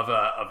spectacle of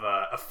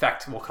a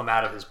effect will come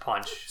out of his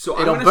punch. So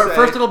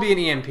first it'll be an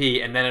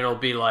EMP, and then it'll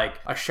be like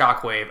a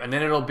shockwave, and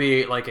then it'll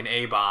be like an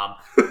A-bomb,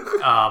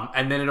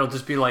 and then it'll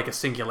just be like a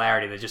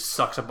singularity that just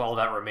sucks up all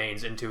that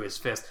remains into his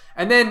fist.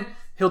 And then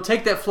he'll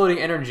take that floating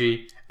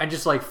energy and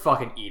just like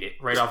fucking eat it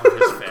right off of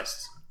his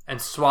fist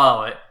and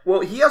swallow it.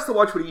 Well, he has to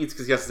watch what he eats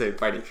because he has to stay in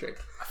fighting shape.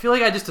 I feel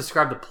like I just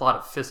described the plot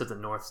of Fist of the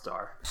North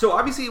Star. So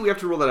obviously we have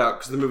to rule that out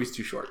because the movie's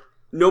too short.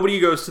 Nobody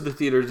goes to the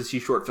theaters to see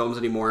short films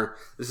anymore.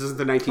 This isn't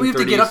the 1930s. We have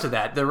to get up to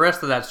that. The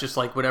rest of that's just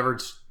like whatever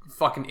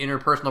fucking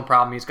interpersonal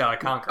problem he's got to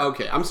conquer.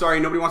 Okay, I'm sorry.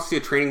 Nobody wants to see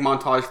a training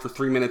montage for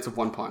 3 minutes of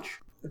one punch.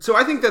 So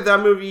I think that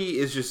movie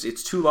is just,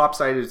 it's too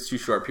lopsided, it's too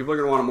short. People are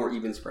going to want a more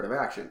even spread of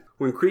action.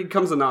 When Creed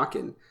comes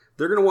a-knocking,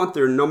 they're going to want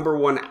their number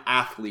one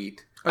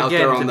athlete out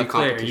there on the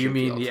competition field. You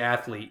mean the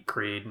athlete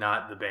Creed,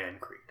 not the band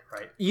Creed,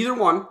 right? Either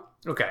one.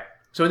 Okay.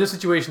 So in this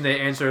situation, they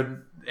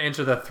answer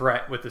the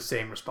threat with the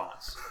same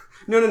response.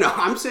 No.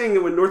 I'm saying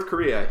that when North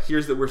Korea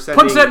hears that we're sending...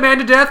 Punch that man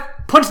to death!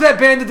 Punch that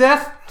band to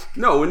death!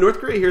 No, when North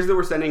Korea hears that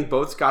we're sending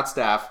both Scott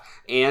Staff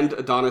and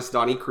Adonis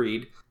Donnie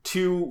Creed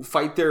to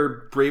fight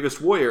their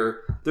bravest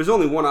warrior, there's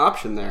only one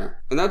option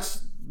there, and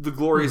that's the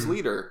glorious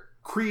leader.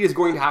 Creed is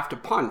going to have to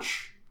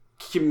punch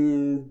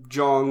Kim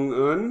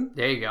Jong-un.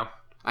 There you go.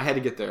 I had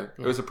to get there.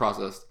 Yeah. It was a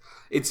process.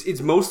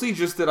 It's mostly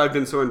just that I've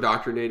been so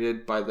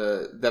indoctrinated by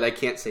that I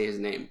can't say his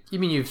name. You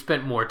mean you've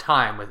spent more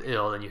time with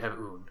Il than you have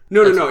Un?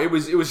 No. It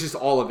was just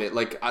all of it.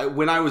 Like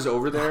when I was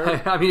over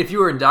there. I mean, if you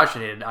were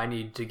indoctrinated, I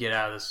need to get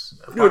out of this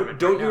apartment. No,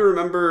 don't you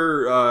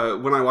remember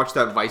when I watched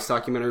that Vice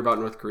documentary about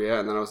North Korea,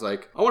 and then I was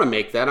like, I want to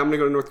make that. I'm going to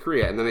go to North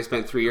Korea, and then I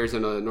spent 3 years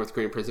in a North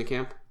Korean prison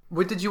camp.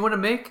 What did you want to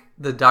make?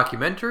 The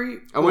documentary?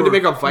 I wanted to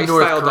make a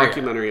Vice-style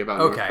documentary about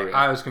North Korea. Okay,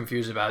 I was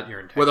confused about your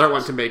intentions. Whether I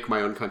want to make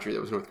my own country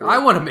that was North Korea. I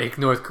want to make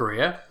North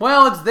Korea.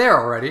 Well, it's there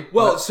already.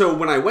 Well, so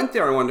when I went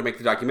there, I wanted to make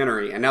the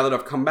documentary, and now that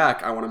I've come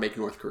back, I want to make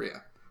North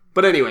Korea.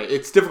 But anyway,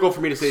 it's difficult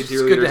for me to say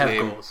Dear Leader's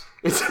name. Goals.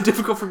 It's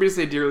difficult for me to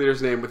say Dear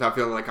Leader's name without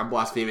feeling like I'm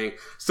blaspheming.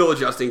 Still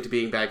adjusting to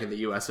being back in the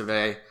US of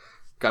A.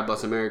 God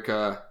bless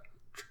America.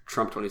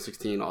 Trump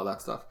 2016, all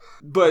that stuff.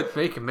 But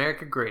make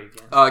America great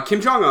again.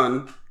 Kim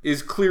Jong-un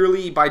is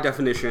clearly, by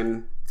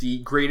definition, the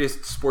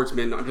greatest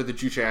sportsman under the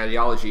Juche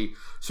ideology.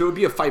 So it would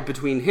be a fight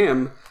between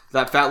him,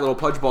 that fat little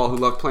pudgeball who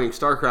loved playing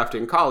StarCraft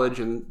in college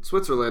in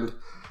Switzerland,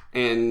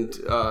 and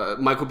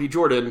Michael B.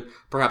 Jordan,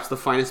 perhaps the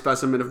finest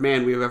specimen of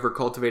man we have ever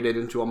cultivated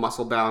into a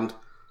muscle-bound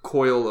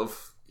coil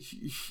of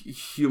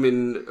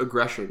human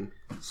aggression.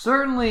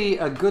 Certainly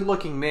a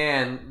good-looking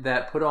man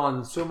that put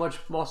on so much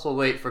muscle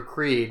weight for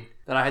Creed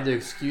that I had to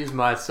excuse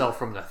myself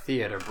from the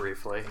theater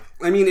briefly.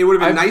 I mean, it would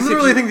have been nice if I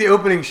literally think the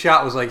opening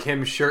shot was like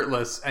him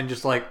shirtless and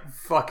just like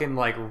fucking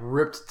like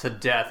ripped to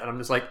death. And I'm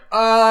just like,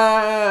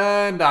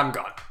 and I'm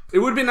gone. It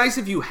would have been nice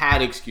if you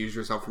had excused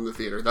yourself from the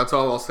theater. That's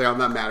all I'll say on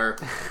that matter.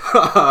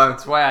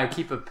 That's why I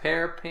keep a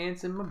pair of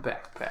pants in my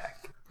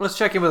backpack. Let's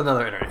check in with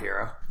another internet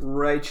hero.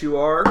 Right you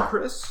are,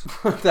 Chris.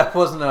 That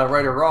wasn't a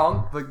right or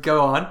wrong, but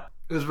go on.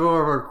 It was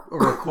more of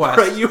a request.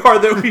 Right you are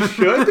that we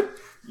should?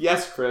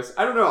 Yes, Chris.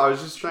 I don't know. I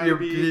was just trying to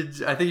be...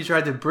 I think you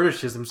tried to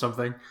Britishism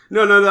something.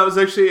 No. That was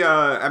actually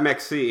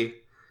MXC.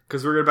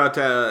 Because we're about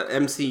to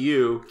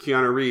MCU,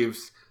 Keanu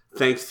Reeves,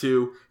 thanks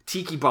to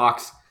Tiki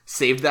Box,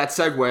 saved that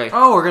segue.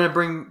 Oh, we're going to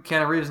bring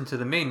Keanu Reeves into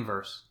the main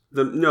verse.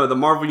 The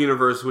Marvel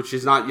Universe, which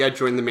has not yet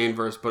joined the main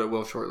verse, but it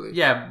will shortly.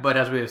 Yeah, but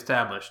as we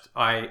established,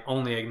 I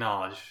only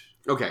acknowledge...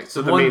 Okay,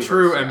 so the one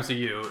true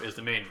MCU is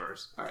the main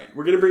verse. All right,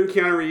 we're going to bring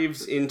Keanu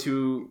Reeves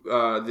into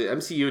the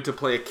MCU to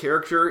play a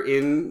character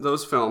in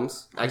those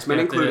films, X-Men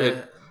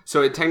included.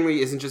 So it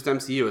technically isn't just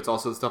MCU; it's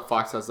also the stuff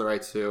Fox has the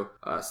rights to,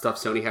 stuff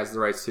Sony has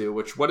the rights to.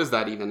 Which what is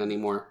that even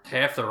anymore?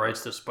 Half the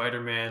rights to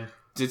Spider-Man.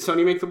 Did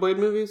Sony make the Blade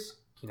movies?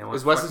 You know what?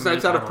 Is Wesley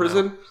Snipes out of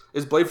prison?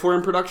 Is Blade 4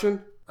 in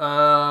production?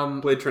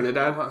 Blade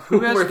Trinidad. Who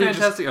has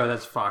Fantastic? Oh,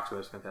 that's Fox who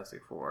has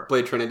Fantastic Four.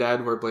 Blade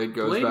Trinidad, where Blade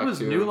goes back to... Blade was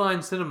New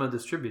Line Cinema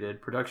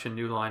distributed. Production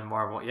New Line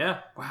Marvel. Yeah.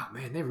 Wow,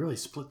 man, they really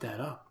split that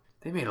up.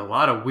 They made a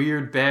lot of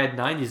weird, bad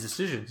 90s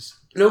decisions.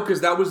 No, because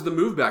that was the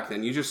move back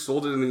then. You just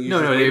sold it and then you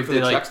just waited for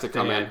the checks to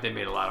come in. They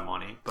made a lot of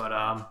money, but...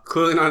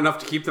 Clearly not enough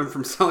to keep them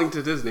from selling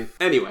to Disney.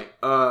 Anyway,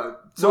 so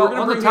we're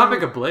on the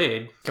topic of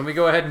Blade, can we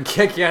go ahead and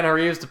kick Keanu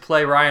Reeves to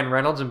play Ryan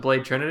Reynolds in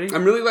Blade Trinity?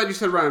 I'm really glad you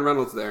said Ryan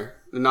Reynolds there.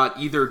 not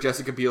either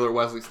Jessica Biel or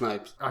Wesley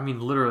Snipes. I mean,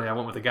 literally, I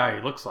went with the guy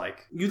he looks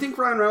like. You think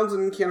Ryan Reynolds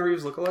and Keanu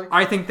Reeves look alike?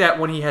 I think that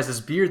when he has his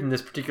beard in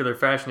this particular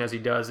fashion, as he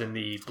does in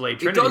the Blade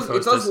Trinity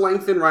it does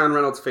lengthen Ryan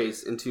Reynolds'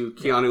 face into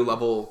Keanu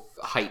level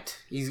height.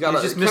 He's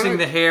just missing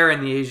the hair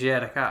and the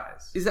Asiatic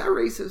eyes. Is that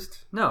racist?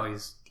 No,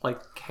 he's like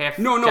half.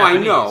 No,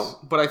 Japanese. I know,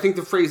 but I think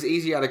the phrase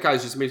Asiatic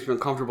eyes just makes me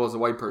uncomfortable as a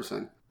white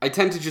person. I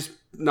tend to just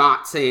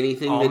not say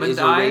anything that is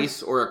a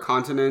race or a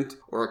continent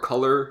or a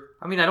color.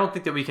 I mean, I don't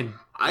think that we can.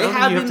 I don't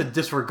think you have to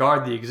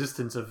disregard the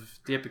existence of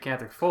the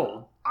epicanthic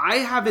fold. I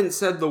haven't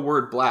said the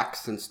word black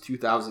since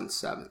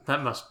 2007.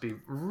 That must be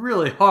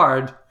really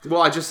hard.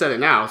 Well, I just said it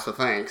now, so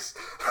thanks.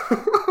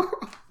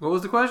 What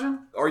was the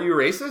question? Are you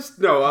racist?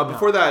 No,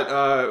 before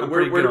that,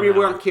 where do we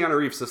want Keanu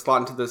Reeves to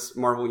slot into this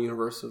Marvel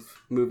universe of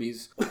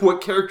movies?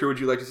 What character would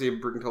you like to see him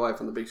bring to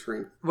life on the big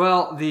screen?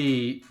 Well,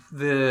 the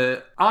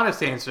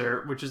honest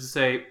answer, which is to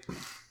say,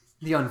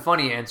 the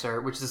unfunny answer,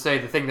 which is to say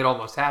the thing that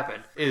almost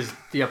happened, is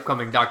the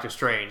upcoming Doctor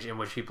Strange, in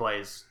which he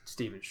plays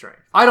Stephen Strange.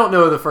 I don't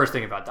know the first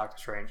thing about Doctor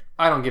Strange.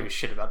 I don't give a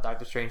shit about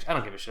Doctor Strange. I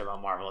don't give a shit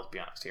about Marvel, let's be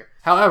honest here.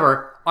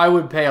 However, I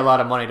would pay a lot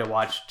of money to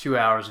watch 2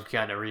 hours of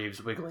Keanu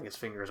Reeves wiggling his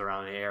fingers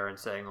around in the air and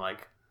saying,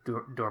 like,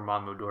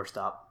 Dormammu, door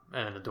stop,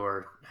 and then the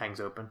door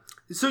hangs open.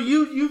 So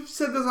you've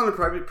said this on a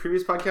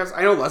previous podcast.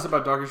 I know less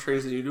about Doctor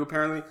Strange than you do,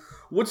 apparently.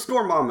 What's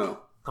Dormammu?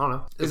 I don't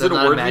know. Is it a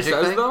word he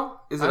says, though?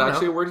 Is it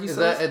actually a word he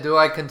says? Do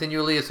I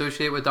continually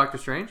associate with Doctor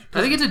Strange? I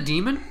think it's a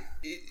demon.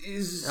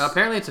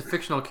 Apparently it's a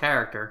fictional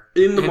character.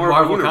 In the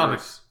Marvel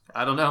comics.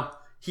 I don't know.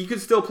 He could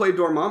still play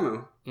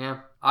Dormammu. Yeah.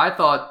 I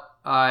thought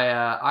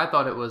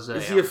it was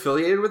Is he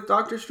affiliated with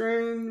Doctor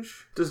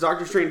Strange? Does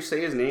Doctor Strange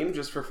say his name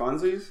just for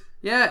funsies?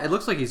 Yeah, it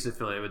looks like he's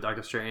affiliated with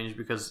Doctor Strange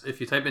because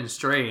if you type in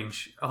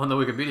Strange on the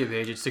Wikipedia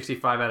page, it's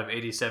 65 out of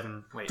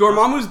 87.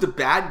 Dormammu's the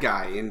bad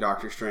guy in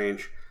Doctor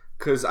Strange.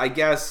 Because I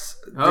guess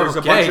there's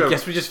a bunch of...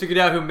 guess we just figured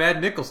out who Mad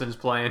Nicholson is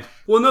playing.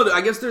 Well, no, I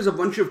guess there's a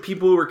bunch of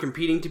people who are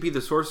competing to be the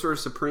Sorcerer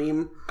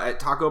Supreme at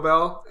Taco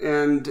Bell,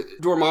 and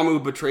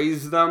Dormammu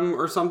betrays them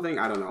or something.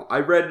 I don't know. I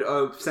read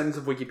a sentence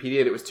of Wikipedia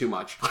and it was too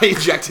much. I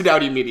ejected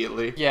out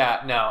immediately.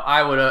 Yeah, no,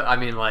 I would have... I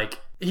mean,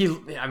 like... He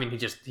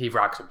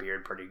rocks a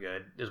beard pretty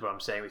good, is what I'm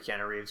saying with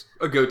Keanu Reeves.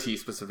 A goatee,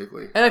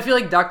 specifically. And I feel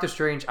like Doctor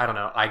Strange... I don't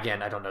know.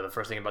 Again, I don't know the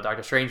first thing about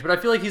Doctor Strange, but I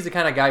feel like he's the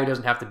kind of guy who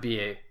doesn't have to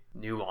be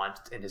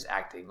nuanced in his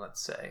acting,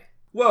 let's say.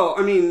 Well,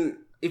 I mean,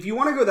 if you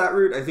want to go that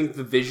route, I think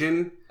the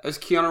Vision as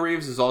Keanu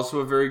Reeves is also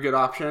a very good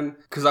option.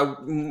 Because I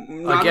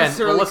don't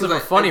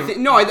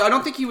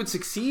think he would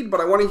succeed, but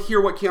I want to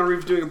hear what Keanu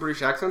Reeves doing a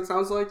British accent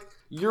sounds like.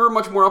 You're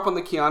much more up on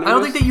the Keanu. I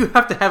don't think that you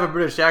have to have a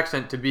British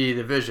accent to be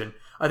the Vision.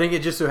 I think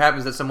it just so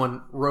happens that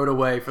someone wrote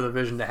away for the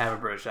Vision to have a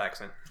British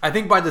accent. I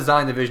think by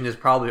design, the Vision is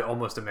probably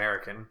almost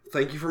American.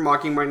 Thank you for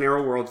mocking my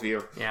narrow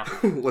worldview. Yeah.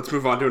 Let's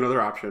move on to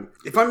another option.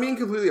 If I'm being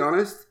completely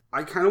honest,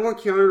 I kind of want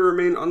Keanu to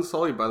remain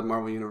unsullied by the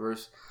Marvel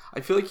Universe.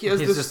 I feel like he's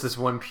just this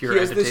one pure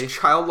entity. He has this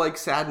childlike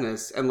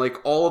sadness, and like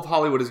all of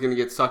Hollywood is going to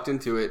get sucked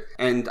into it.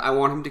 And I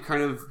want him to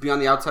kind of be on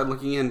the outside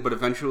looking in, but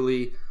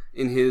eventually,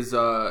 in his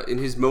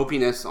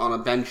mopiness on a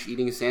bench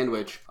eating a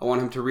sandwich, I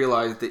want him to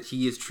realize that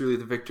he is truly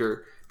the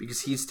victor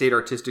because he's stayed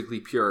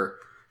artistically pure.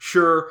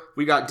 Sure,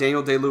 we got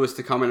Daniel Day-Lewis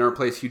to come in and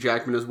replace Hugh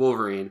Jackman as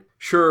Wolverine.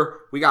 Sure,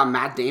 we got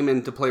Matt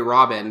Damon to play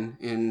Robin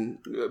in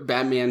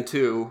Batman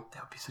 2.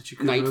 That would be such a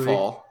good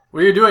Nightfall. Movie.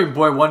 What are you doing,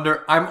 Boy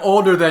Wonder? I'm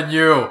older than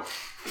you.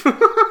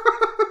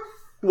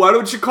 Why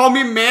don't you call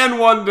me Man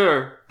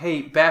Wonder?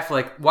 Hey,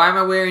 Batfleck, why am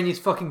I wearing these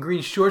fucking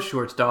green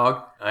shorts,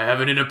 dog? I have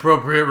an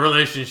inappropriate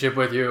relationship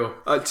with you.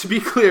 To be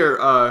clear,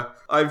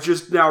 I've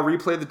just now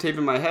replayed the tape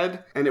in my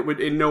head, and it would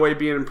in no way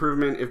be an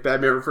improvement if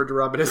Batman referred to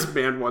Robin as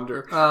Man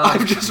Wonder.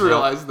 I've just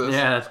realized this.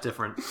 Yeah, that's a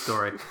different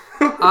story.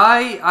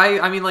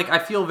 I mean, like, I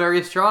feel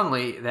very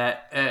strongly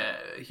that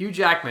Hugh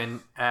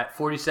Jackman at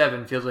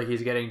 47 feels like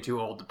he's getting too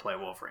old to play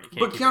Wolverine.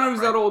 But Keanu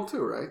Reeves that old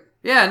too, right?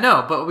 Yeah,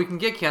 no, but we can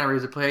get Keanu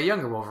Reeves to play a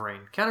younger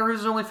Wolverine. Keanu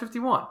Reeves is only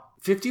 51.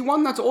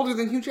 51? That's older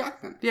than Hugh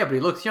Jackman. Yeah, but he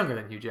looks younger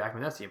than Hugh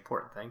Jackman. That's the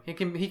important thing.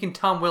 He can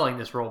Tom Willing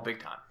this role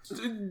big time.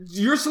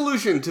 Your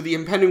solution to the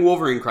impending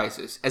Wolverine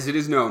crisis, as it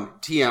is known,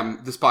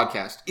 TM, this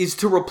podcast, is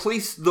to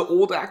replace the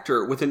old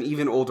actor with an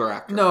even older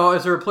actor. No,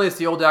 is to replace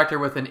the old actor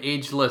with an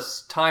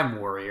ageless time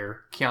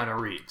warrior, Keanu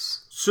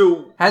Reeves.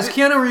 So, has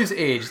Keanu Reeves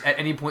aged at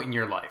any point in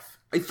your life?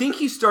 I think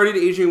he started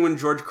aging when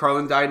George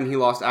Carlin died and he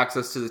lost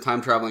access to the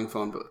time-traveling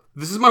phone booth.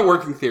 This is my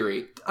working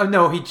theory.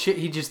 No, he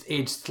just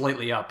aged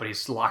slightly up, but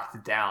he's locked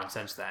it down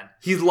since then.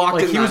 He's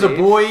locked in that he was a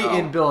boy age?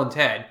 in Bill and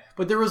Ted,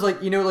 but there was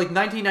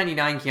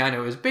 1999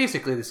 Keanu is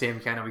basically the same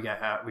Keanu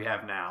we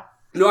have now.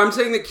 No, I'm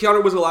saying that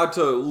Keanu was allowed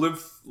to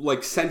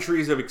live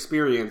centuries of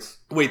experience.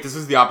 Wait, this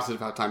is the opposite of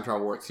how time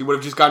travel works. He would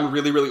have just gotten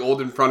really, really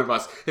old in front of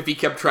us if he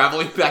kept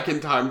traveling back in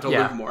time to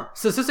live more.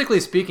 Statistically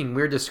speaking,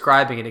 we're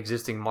describing an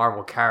existing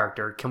Marvel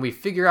character. Can we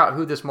figure out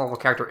who this Marvel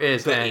character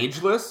is? The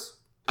Ageless?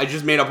 I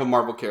just made up a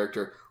Marvel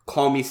character.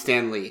 Call me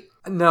Stan Lee.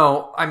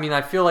 No, I mean,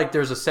 I feel like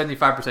there's a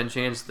 75%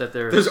 chance that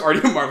there's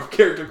already a Marvel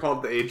character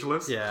called the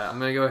Ageless. Yeah, I'm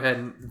going to go ahead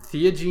and...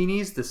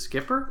 Theogenes the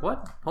Skipper?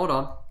 What? Hold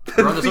on.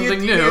 We're on to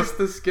something new.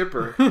 The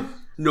Skipper.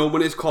 No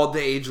one is called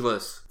the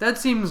Ageless. That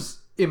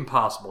seems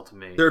impossible to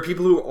me. There are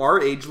people who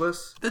are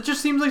ageless. That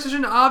just seems like such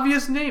an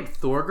obvious name.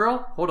 Thor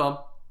girl? Hold on.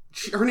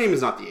 Her name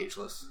is not the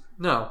Ageless.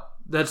 No,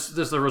 that's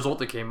the result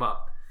that came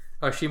up.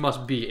 She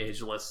must be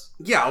ageless.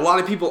 Yeah, a lot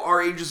of people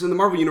are ageless in the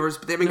Marvel Universe,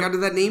 but they haven't gotten to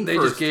that name They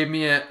first. just gave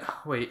me a...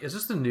 Wait, is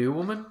this the new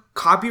woman?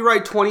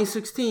 Copyright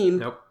 2016.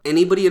 Nope.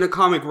 Anybody in a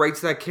comic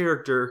writes that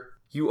character,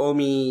 you owe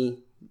me...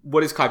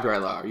 What is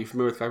copyright law? Are you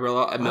familiar with copyright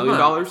law? $1 million?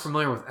 I'm not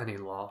familiar with any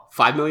law.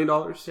 $5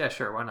 million? Yeah,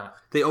 sure, why not?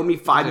 They owe me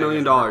 $5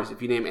 million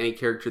if you name any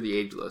character the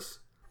Ageless.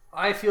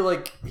 I feel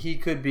like he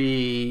could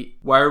be...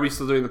 Why are we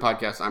still doing the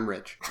podcast? I'm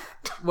rich.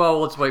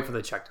 Well, let's wait for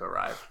the check to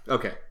arrive.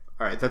 Okay.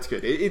 All right, that's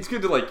good. It's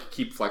good to like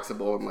keep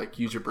flexible and like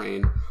use your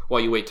brain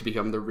while you wait to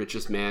become the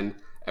richest man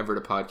ever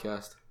to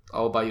podcast.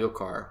 I'll buy you a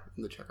car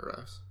when the check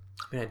arrives.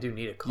 I mean, I do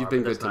need a car. You've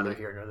been but good to that's me.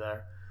 neither here nor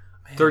there.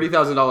 Man.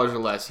 $30,000 or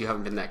less. You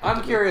haven't been that good.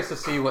 I'm curious to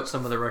see what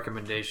some of the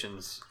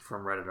recommendations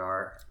from Reddit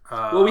are.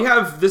 Well, we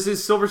have This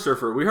Is Silver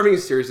Surfer. We were having a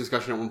serious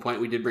discussion at one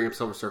point. We did bring up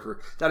Silver Surfer.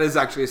 That is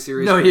actually a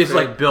serious. No, he's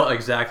like built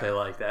exactly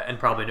like that, and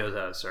probably knows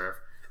how to surf,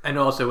 and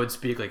also would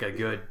speak like a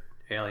good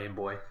alien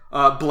boy.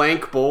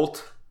 Blank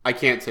Bolt. I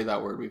can't say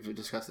that word. We've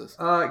discussed this.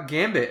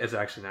 Gambit is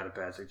actually not a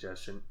bad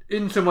suggestion.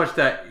 In so much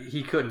that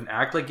he couldn't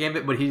act like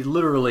Gambit, but he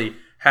literally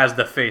has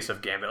the face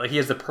of Gambit. Like, he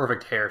has the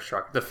perfect hair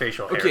structure, the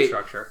facial hair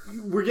structure.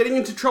 We're getting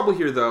into trouble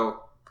here,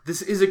 though.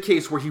 This is a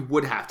case where he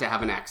would have to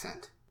have an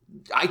accent.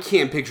 I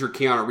can't picture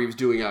Keanu Reeves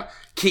doing a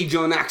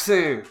Cajun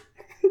accent.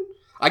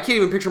 I can't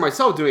even picture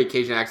myself doing a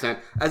Cajun accent,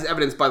 as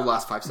evidenced by the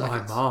last 5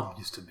 seconds. My mom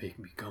used to make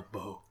me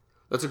gumbo.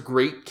 That's a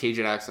great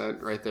Cajun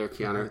accent right there,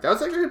 Keanu. That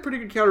was actually a pretty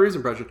good Keanu Reeves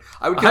impression.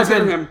 I would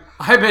consider him...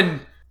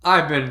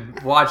 I've been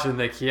watching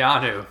the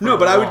Keanu. No,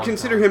 but I would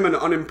consider him an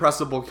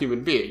unimpressible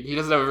human being. He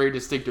doesn't have a very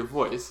distinctive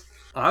voice.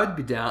 I would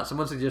be down.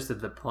 Someone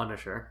suggested the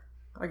Punisher.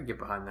 I could get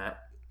behind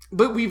that.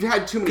 But we've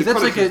had too many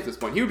Punishers at this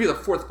point. He would be the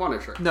 4th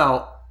Punisher.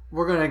 No,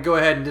 we're going to go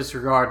ahead and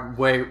disregard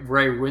Ray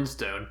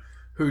Winstone,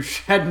 who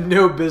had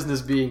no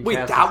business being Wait,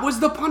 casted. that was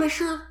the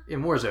Punisher?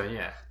 In Warzone,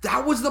 yeah.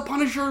 That was the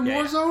Punisher in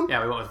Warzone?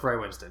 Yeah, we went with Ray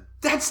Winston.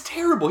 That's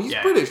terrible. He's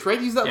British, right?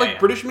 He's that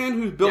British man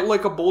who's built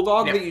like a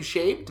bulldog that you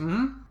shaped?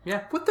 Mm-hmm.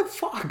 Yeah. What the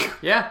fuck?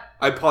 Yeah.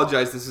 I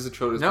apologize. This is a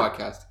children's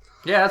podcast.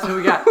 Yeah, that's what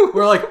we got.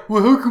 We're like,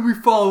 well, how can we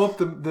follow up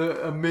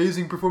the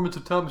amazing performance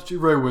of Thomas J.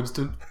 Ray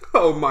Winston?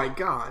 Oh my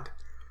god.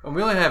 And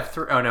we only have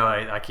 3... Oh no,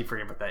 I keep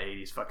forgetting about that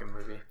 80s fucking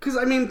movie. Because,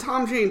 I mean,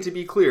 Tom Jane, to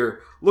be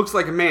clear, looks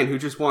like a man who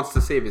just wants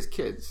to save his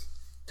kids.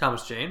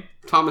 Thomas Jane?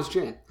 Thomas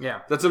Jane. Yeah.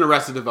 That's an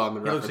Arrested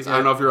Development reference. I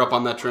don't know if you're up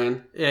on that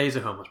train. Yeah, he's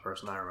a homeless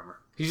person, I remember.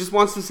 He just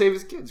wants to save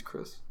his kids,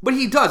 Chris. But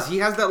he does. He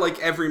has that, like,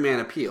 everyman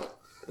appeal.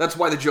 That's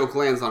why the joke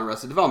lands on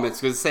Arrested Development.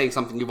 It's because it's saying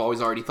something you've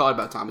always already thought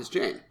about Thomas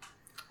Jane.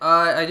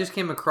 I just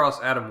came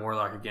across Adam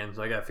Warlock again,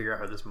 so I gotta figure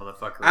out who this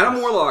motherfucker is.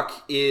 Adam Warlock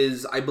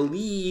is, I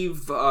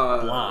believe...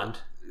 blonde.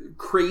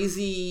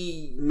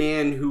 Crazy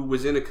man who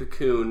was in a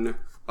cocoon.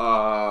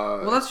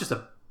 Well, that's just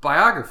a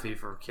biography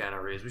for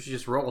Keanu Reeves. We should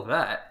just roll with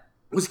that.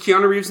 Was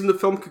Keanu Reeves in the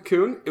film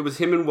Cocoon? It was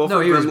him and Wilford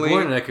Brimley. No, he Brimley was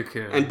born in a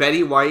cocoon. And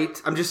Betty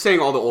White. I'm just saying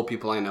all the old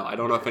people I know. I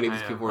don't know if any of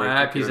these people were in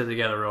I Cocoon. pieced it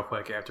together real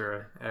quick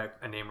after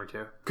a name or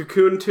two.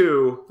 Cocoon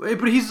 2.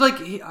 But he's like...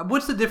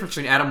 what's the difference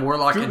between Adam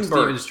Warlock and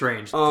Stephen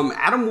Strange?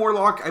 Adam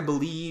Warlock, I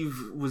believe,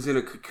 was in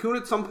a cocoon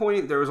at some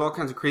point. There was all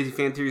kinds of crazy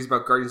fan theories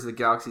about Guardians of the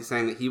Galaxy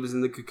saying that he was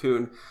in the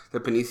cocoon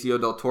that Benicio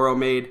del Toro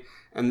made.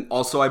 And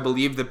also, I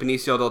believe that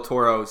Benicio del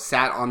Toro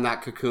sat on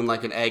that cocoon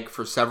like an egg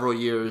for several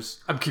years.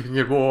 I'm keeping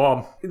it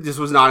warm. This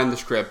was not in the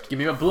script. Give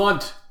me a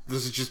blunt.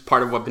 This is just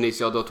part of what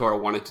Benicio del Toro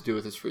wanted to do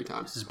with his free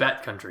time. This is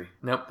Bat Country.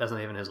 Nope, that's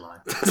not even his line.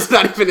 That's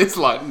not even his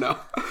line, no.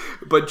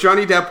 But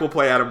Johnny Depp will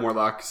play Adam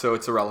Warlock, so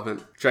it's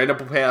irrelevant. Johnny Depp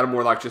will play Adam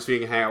Warlock just so he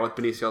can hang out with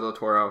Benicio del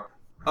Toro.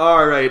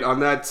 Alright,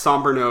 on that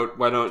somber note,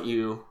 why don't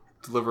you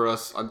deliver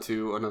us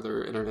onto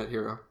another internet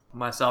hero?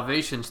 My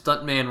salvation,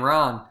 Stuntman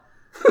Ron.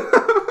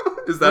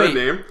 Is that a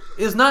name?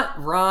 Is not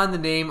Ron the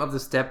name of the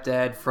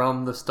stepdad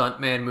from the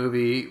Stuntman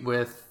movie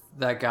with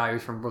that guy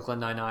who's from Brooklyn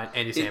Nine-Nine,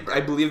 Andy Samberg?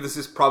 I believe this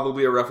is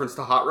probably a reference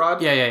to Hot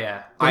Rod.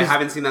 Yeah. I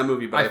haven't seen that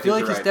movie, but I feel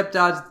like his right.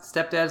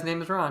 stepdad's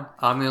name is Ron.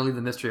 I'm going to leave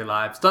the mystery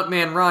alive.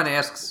 Stuntman Ron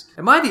asks,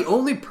 am I the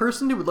only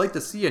person who would like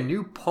to see a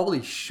new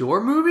Pauly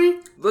Shore movie?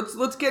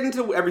 Let's get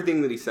into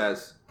everything that he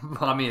says.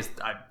 I mean,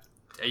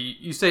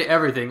 you say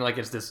everything like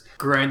it's this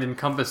grand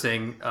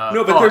encompassing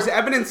no, but there's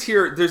evidence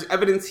here. There's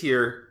evidence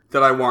here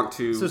that I want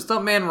to... So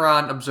Stuntman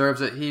Ron observes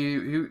that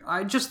he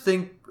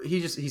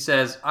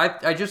says,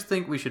 I just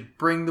think we should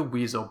bring the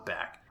Weasel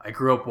back. I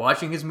grew up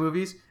watching his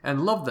movies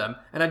and loved them,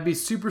 and I'd be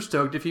super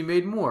stoked if he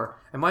made more.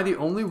 Am I the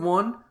only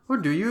one, or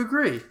do you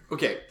agree?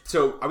 Okay,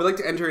 so I would like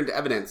to enter into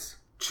evidence.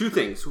 2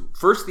 things.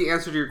 First, the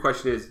answer to your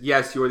question is,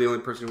 yes, you are the only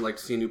person who would like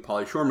to see a new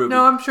Pauly Shore movie.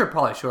 No, I'm sure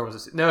Pauly Shore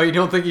was a... No, you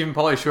don't think even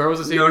Pauly Shore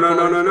was a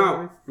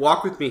No.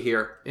 Walk with me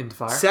here. Into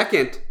fire?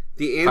 Second,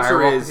 the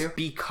answer is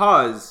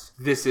because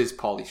this is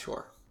Pauly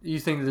Shore. You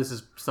think this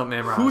is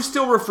Stuntman Ron? Who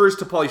still refers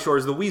to Pauly Shore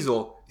as the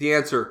Weasel? The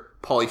answer,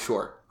 Pauly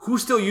Shore. Who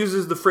still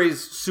uses the phrase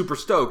super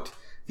stoked?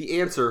 The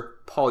answer,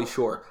 Pauly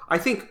Shore. I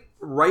think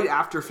right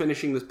after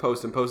finishing this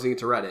post and posting it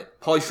to Reddit,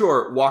 Pauly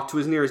Shore walked to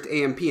his nearest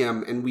AM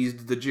PM and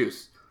wheezed the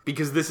juice.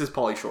 Because this is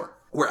Pauly Shore.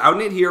 We're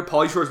outing it here.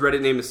 Pauly Shore's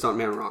Reddit name is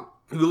Stuntman Ron.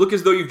 You look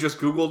as though you've just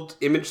Googled,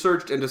 image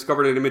searched, and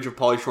discovered an image of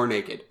Pauly Shore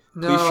naked.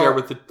 Please share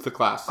with the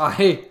class.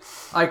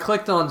 I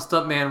clicked on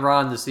Stuntman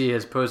Ron to see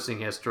his posting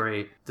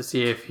history, to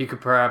see if he could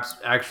perhaps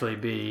actually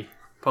be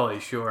Pauly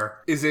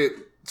Shore. Is it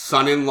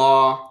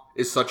Son-in-Law?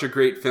 Is such a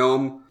great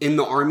film. In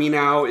the Army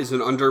Now is an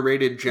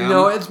underrated gem.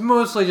 No, it's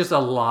mostly just a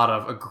lot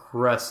of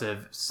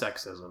aggressive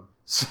sexism.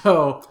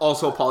 So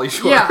also Pauly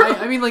Shore. Yeah,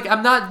 I mean, like,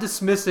 I'm not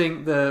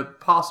dismissing the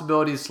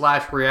possibilities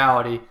 /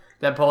 reality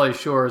that Pauly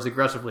Shore is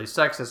aggressively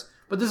sexist,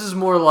 but this is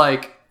more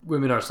like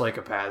women are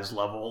psychopaths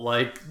level.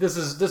 Like, this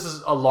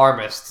is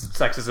alarmist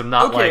sexism,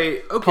 not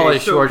Pauly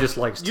Shore just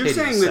likes titties. You're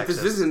saying that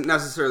this isn't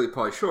necessarily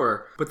Pauly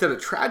Shore, but that a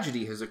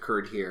tragedy has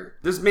occurred here.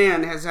 This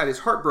man has had his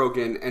heart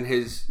broken and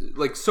has,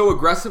 like, so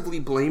aggressively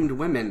blamed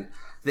women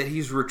that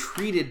he's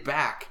retreated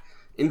back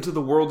into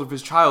the world of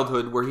his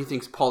childhood where he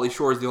thinks Pauly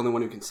Shore is the only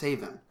one who can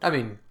save him. I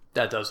mean,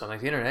 that does sound like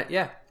the internet,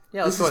 yeah.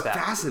 Yeah, let's go with that.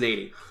 This is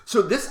fascinating.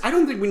 So I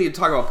don't think we need to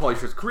talk about Pauly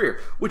Shore's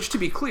career, which, to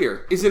be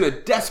clear, is in a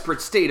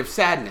desperate state of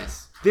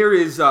sadness. There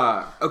is,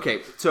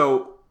 okay,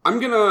 so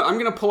I'm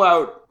gonna pull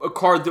out a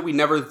card that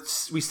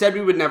we said we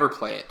would never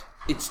play it.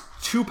 It's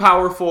too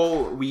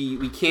powerful,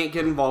 we can't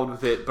get involved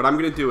with it, but I'm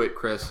gonna do it,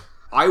 Chris.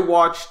 I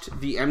watched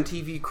the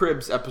MTV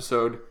Cribs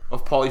episode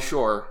of Pauly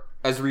Shore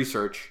as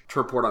research to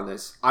report on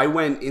this. I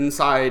went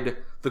inside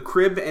the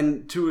crib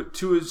and to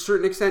a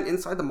certain extent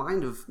inside the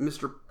mind of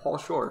Mr. Paul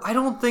Shore. I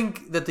don't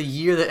think that the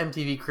year that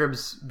MTV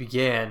Cribs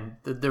began,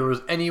 that there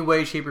was any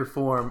way, shape, or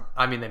form.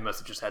 I mean, they must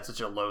have just had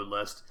such a load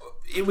list.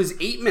 It was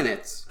 8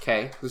 minutes,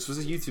 okay? This was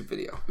a YouTube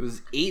video. It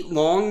was 8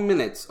 long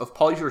minutes of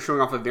Pauly Shore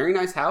showing off a very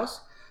nice house,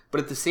 but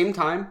at the same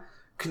time,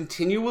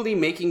 continually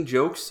making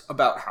jokes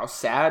about how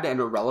sad and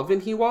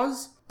irrelevant he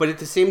was. But at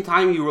the same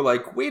time, you were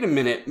like, wait a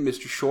minute,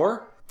 Mr.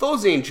 Shore.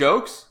 Those ain't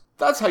jokes.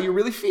 That's how you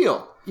really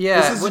feel.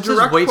 Yeah, this is what's his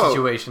weight quote.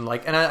 Situation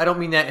like? And I don't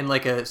mean that in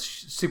like a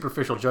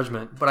superficial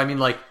judgment, but I mean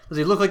like, does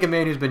he look like a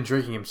man who's been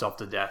drinking himself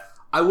to death?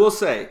 I will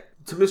say,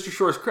 to Mr.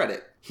 Shore's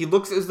credit, he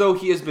looks as though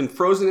he has been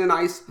frozen in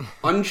ice,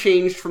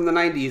 unchanged from the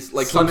 90s,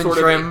 like some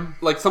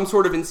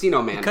sort of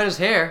Encino man. He cut his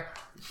hair.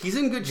 He's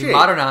in good shape. He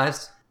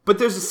modernized. But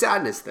there's a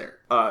sadness there.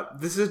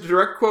 This is a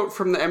direct quote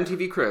from the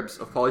MTV Cribs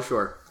of Pauly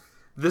Shore.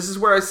 This is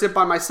where I sit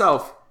by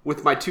myself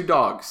with my 2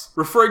 dogs,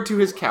 referring to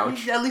his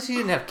couch. At least he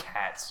didn't have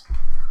cats.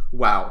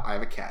 Wow, I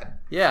have a cat.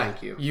 Yeah,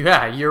 thank you.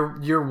 Yeah,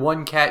 you're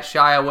one cat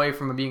shy away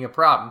from it being a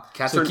problem.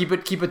 Cats so keep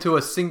it to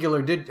a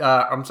singular. Keep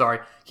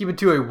it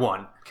to a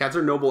 1. Cats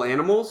are noble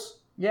animals.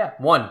 Yeah,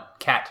 1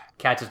 cat.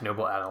 Cat is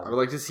noble animal. I would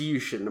like to see you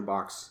shit in a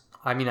box.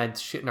 I mean, I'd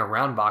shit in a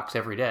round box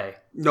every day.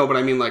 No, but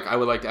I mean, like, I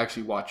would like to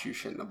actually watch you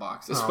shit in a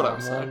box. That's what I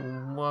was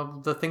saying. Well,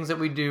 the things that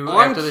we do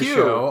after the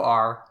show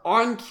are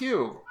on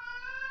cue.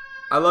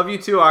 I love you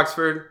too,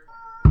 Oxford.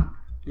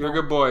 You're a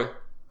good boy.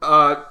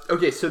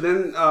 Okay, so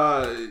then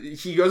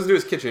he goes into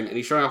his kitchen and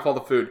he's showing off all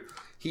the food.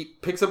 He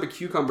picks up a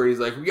cucumber and he's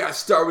like, we gotta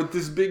start with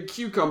this big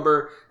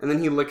cucumber. And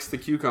then he licks the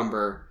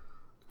cucumber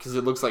because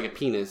it looks like a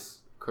penis,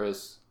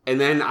 Chris. And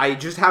then I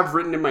just have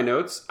written in my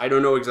notes, I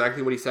don't know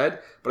exactly what he said,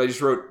 but I just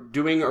wrote,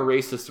 doing a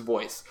racist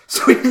voice.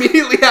 So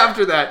immediately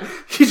after that,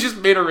 he just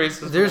made a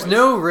racist voice. There's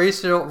no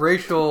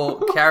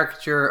racial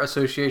caricature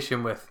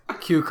association with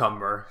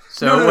cucumber.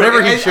 So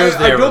whatever he shows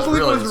there, I don't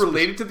believe it was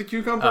related to the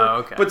cucumber,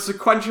 okay. But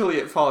sequentially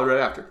it followed right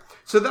after.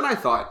 So then I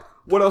thought,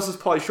 what else has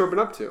Pauly Shore been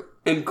up to?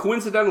 And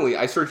coincidentally,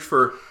 I searched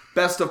for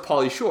Best of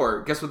Pauly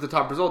Shore. Guess what the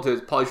top result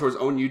is? Pauly Shore's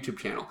own YouTube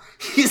channel.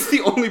 He's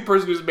the only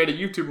person who's made a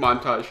YouTube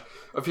montage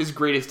of his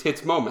greatest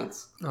hits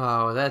moments.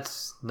 Oh,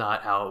 that's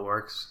not how it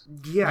works.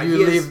 Yeah,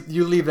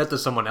 you leave that to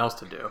someone else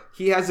to do.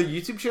 He has a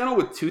YouTube channel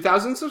with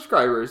 2,000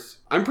 subscribers.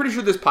 I'm pretty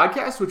sure this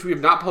podcast, which we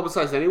have not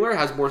publicized anywhere,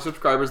 has more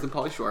subscribers than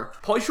Pauly Shore.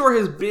 Pauly Shore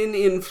has been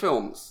in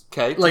films,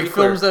 okay? Like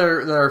films that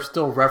are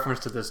still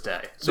referenced to this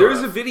day. There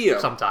is a video.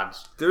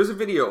 Sometimes. There's a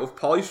video of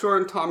Pauly Shore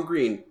and Tom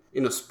Green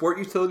in a sport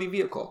utility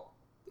vehicle.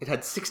 It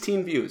had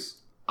 16 views.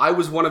 I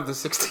was one of the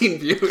 16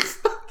 views.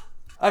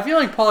 I feel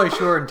like Pauly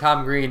Shore and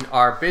Tom Green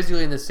are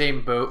basically in the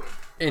same boat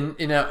in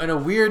a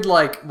weird,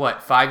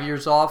 5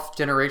 years off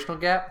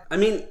generational gap. I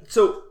mean,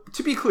 so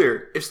to be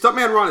clear, if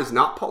Stuntman Ron is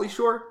not Pauly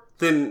Shore,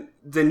 then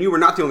you were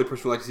not the only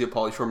person who would like to see a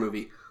Pauly Shore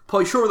movie.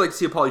 Pauly Shore would like to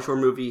see a Pauly Shore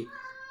movie,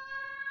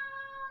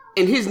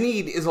 and his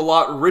need is a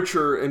lot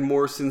richer and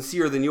more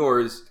sincere than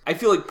yours. I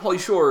feel like Pauly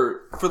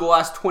Shore, for the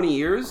last 20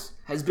 years,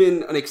 has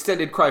been an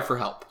extended cry for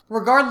help.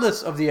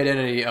 Regardless of the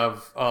identity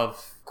of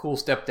cool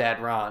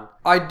stepdad Ron,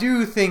 I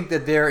do think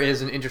that there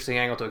is an interesting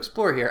angle to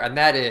explore here, and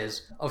that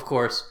is, of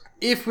course,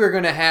 if we're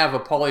going to have a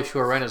Pauly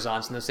Shore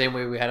renaissance in the same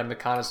way we had a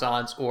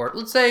McConaissance, or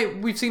let's say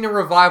we've seen a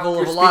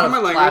revival of a lot of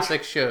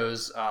classic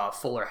shows,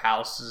 Fuller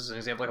House is an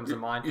example that comes to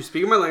mind. You're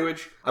speaking my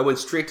language. I went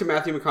straight to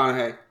Matthew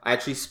McConaughey. I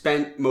actually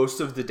spent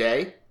most of the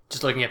day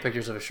just looking at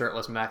pictures of a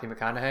shirtless Matthew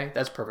McConaughey.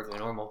 That's perfectly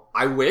normal.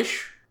 I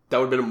wish that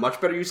would have been a much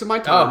better use of my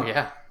time. Oh,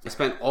 yeah. I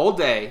spent all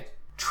day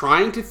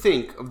trying to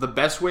think of the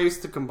best ways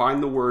to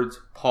combine the words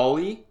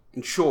Pauly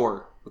and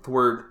Shore with the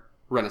word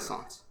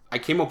Renaissance. I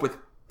came up with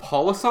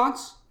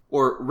Paulissance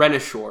or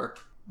Renaissance.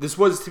 This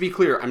was, to be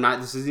clear,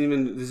 this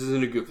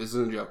isn't a goof, this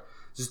isn't a joke.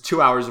 This is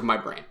 2 hours of my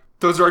brain.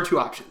 Those are our two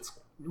options.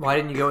 Why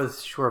didn't you go with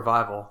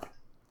Shorevival?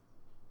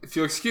 If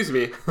you'll excuse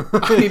me,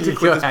 I need to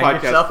quit this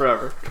podcast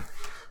forever.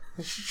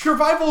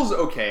 Shorevival's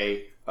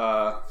okay.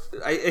 I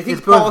think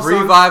it's both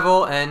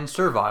revival and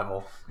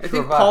survival. I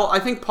think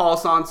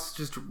Paulissance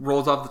just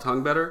rolls off the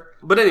tongue better.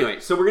 But anyway,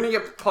 so we're going to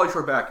get Pauly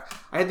Shore back.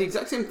 I had the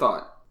exact same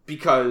thought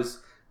because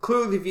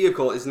clearly the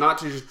vehicle is not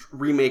to just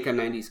remake a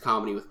 90s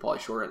comedy with Pauly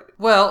Shore in it.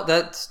 Well,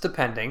 that's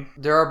depending.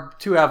 There are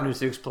two avenues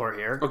to explore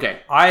here.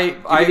 Okay.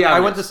 I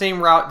went the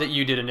same route that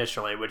you did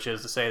initially, which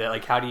is to say that,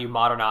 like, how do you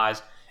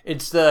modernize?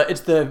 It's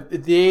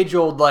the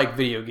age-old, like,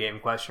 video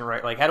game question,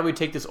 right? Like, how do we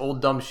take this old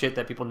dumb shit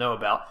that people know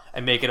about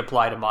and make it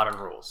apply to modern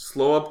rules?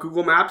 Slow up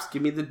Google Maps.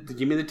 Give me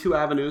the two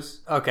avenues.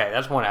 Okay,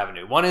 that's one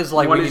avenue. One is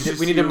like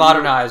we need to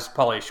modernize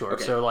Pauly Shore.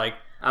 Okay. So like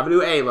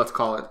Avenue A, let's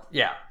call it.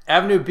 Yeah.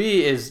 Avenue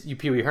B is you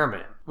Pee Wee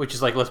Herman, which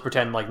is like let's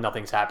pretend like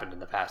nothing's happened in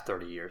the past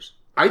 30 years.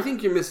 I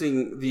think you're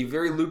missing the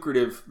very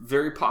lucrative,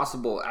 very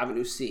possible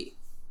Avenue C.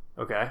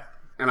 Okay.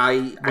 And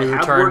I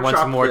return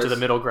once more to the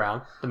middle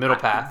ground, the middle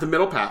path. The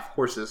middle path,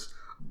 horses.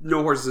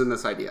 No horses in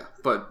this idea,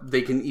 but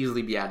they can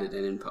easily be added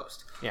in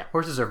post. Yeah,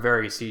 horses are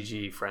very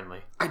CG friendly.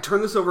 I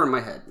turned this over in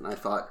my head, and I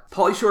thought,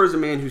 Pauly Shore is a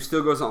man who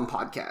still goes on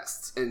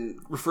podcasts and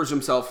refers to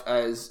himself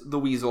as the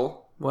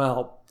Weasel.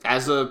 Well,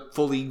 as a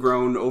fully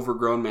grown,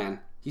 overgrown man.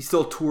 He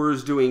still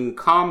tours doing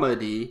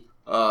comedy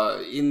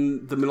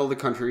in the middle of the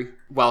country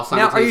while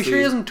simultaneously... Now, are you sure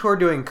he doesn't tour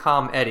doing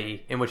Com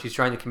Eddie, in which he's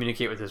trying to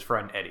communicate with his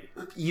friend Eddie?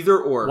 Either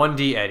or.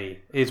 1D Eddie.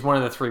 He's one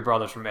of the three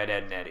brothers from Ed,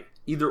 Ed, and Eddie.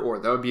 Either or.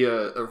 That would be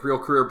a real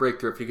career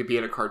breakthrough if he could be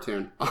in a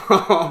cartoon.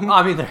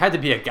 I mean, there had to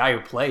be a guy who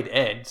played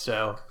Ed,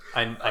 so...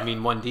 I mean,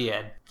 1D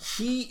Ed.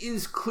 He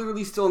is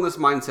clearly still in this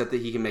mindset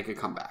that he can make a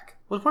comeback.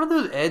 Was one of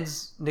those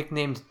Eds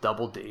nicknamed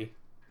Double D?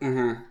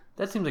 Mm-hmm.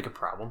 That seems like a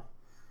problem.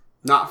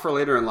 Not for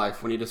later in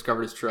life when he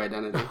discovered his true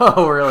identity.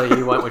 Oh, really?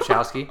 He went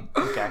Wachowski?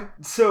 Okay.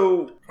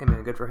 So... Hey,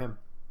 man, good for him.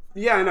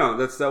 Yeah, I know.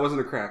 That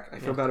wasn't a crack. I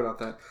feel bad about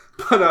that.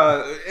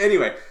 But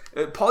anyway,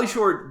 Pauly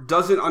Shore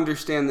doesn't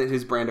understand that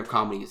his brand of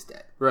comedy is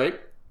dead, right?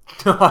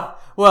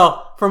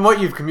 Well, from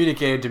what you've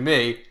communicated to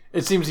me,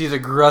 it seems he's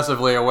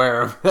aggressively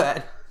aware of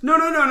that. No.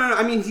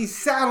 I mean, he's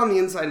sad on the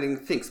inside and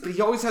thinks, but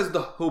he always has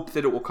the hope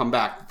that it will come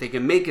back, that they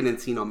can make an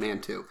Encino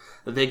Man 2,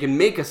 that they can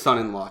make a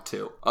Son-in-Law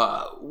 2,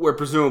 where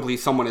presumably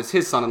someone is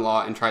his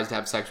son-in-law and tries to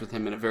have sex with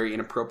him in a very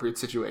inappropriate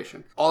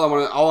situation.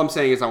 All I'm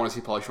saying is I want to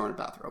see Pauly Shore in a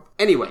bathrobe.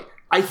 Anyway,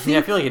 I think...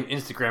 I feel like an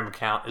Instagram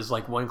account is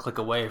like one click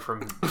away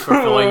from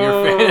fulfilling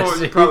your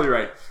fantasy. You're probably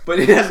right. But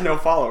it has no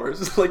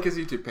followers. It's like his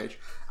YouTube page.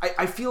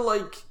 I feel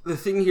like the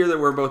thing here that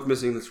we're both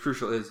missing that's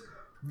crucial is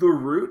the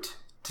route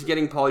to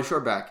getting Pauly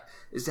Shore back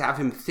is to have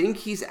him think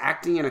he's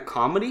acting in a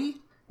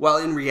comedy, while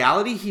in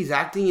reality he's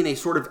acting in a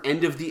sort of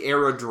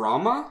end-of-the-era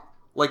drama.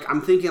 Like,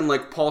 I'm thinking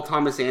like Paul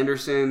Thomas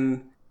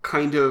Anderson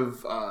kind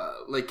of,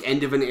 like,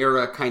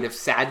 end-of-an-era kind of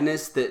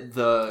sadness that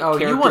the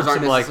characters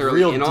aren't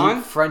necessarily in on. Real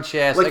deep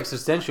French-ass like,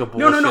 existential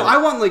bullshit. No. I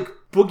want, like,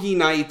 Boogie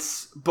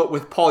Nights, but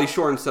with Pauly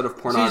Shore instead of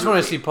pornography. So you just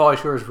want to see Pauly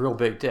Shore's real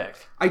big dick.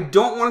 I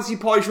don't want to see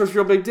Pauly Shore's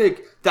real big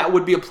dick. That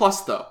would be a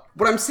plus, though.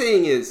 What I'm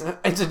saying is...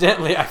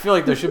 Incidentally, I feel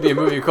like there should be a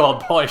movie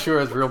called Pauly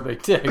Shore's Real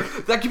Big Dick.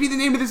 That could be the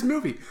name of this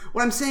movie.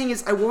 What I'm saying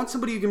is I want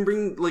somebody who can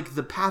bring, like,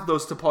 the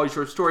pathos to Pauly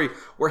Shore's story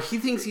where he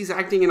thinks he's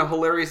acting in a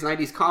hilarious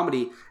 90s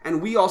comedy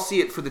and we all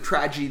see it for the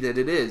tragedy that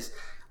it is.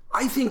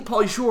 I think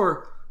Pauly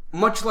Shore,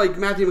 much like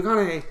Matthew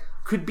McConaughey,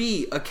 could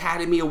be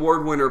Academy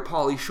Award winner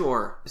Pauly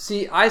Shore.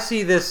 See, I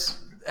see this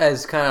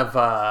as kind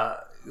of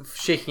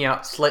shaking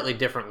out slightly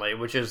differently,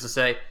 which is to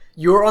say...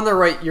 You're on the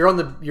right. You're on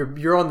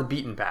the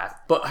beaten path.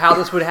 But how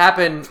this would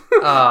happen?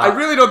 I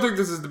really don't think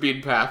this is the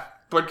beaten path.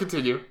 But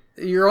continue.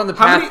 You're on the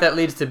path that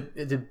leads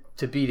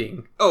to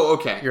beating. Oh,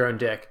 okay. Your own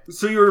dick.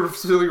 So you're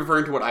specifically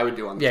referring to what I would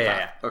do on this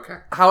path. Yeah. Okay.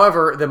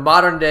 However, the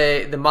modern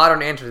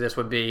answer to this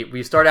would be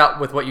we start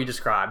out with what you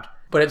described,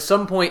 but at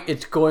some point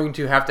it's going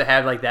to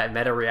have like that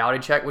meta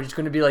reality check, which is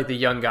going to be like the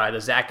young guy, the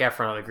Zac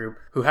Efron of the group,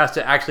 who has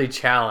to actually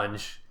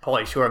challenge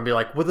Pauly Shore and be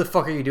like, what the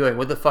fuck are you doing?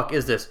 What the fuck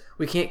is this?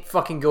 We can't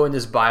fucking go in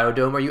this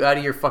biodome. Are you out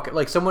of your fucking...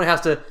 Like, someone has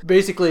to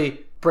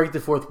basically break the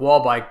fourth wall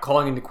by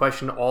calling into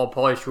question all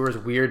Pauly Shore's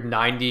weird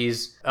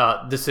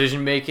 90s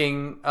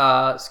decision-making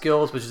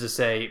skills, which is to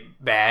say,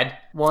 bad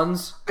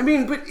ones. I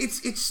mean, but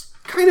it's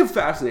kind of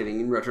fascinating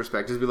in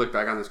retrospect as we look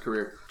back on his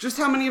career. Just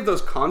how many of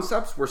those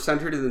concepts were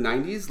centered in the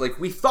 90s? Like,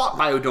 we thought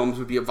biodomes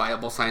would be a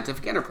viable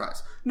scientific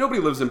enterprise.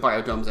 Nobody lives in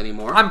biodomes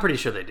anymore. I'm pretty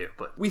sure they do,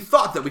 but... We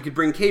thought that we could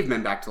bring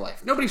cavemen back to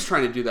life. Nobody's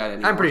trying to do that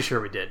anymore. I'm pretty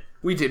sure we did.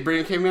 We did bring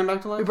a caveman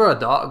back to life? We brought a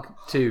dog,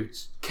 too.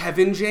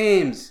 Kevin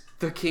James,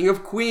 the King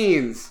of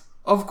Queens.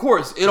 Of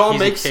course, it all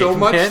makes so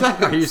much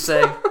sense. Are you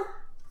saying...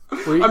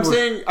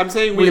 I'm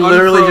saying we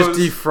literally just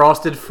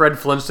defrosted Fred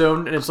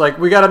Flintstone, and it's like,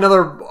 we got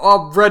another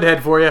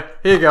redhead for you.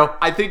 Here you go.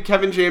 I think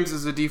Kevin James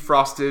is a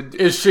defrosted...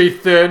 Is she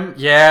thin?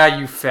 Yeah,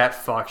 you fat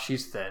fuck.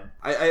 She's thin.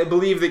 I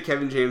believe that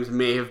Kevin James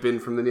may have been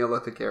from the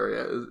Neolithic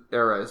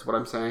era is what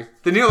I'm saying.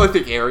 The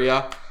Neolithic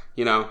area,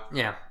 you know.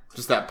 Yeah.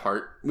 Just that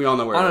part. We all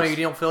know where I don't it know, is.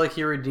 you don't feel like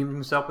he redeemed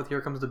himself with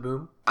Here Comes the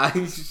Boom?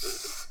 I...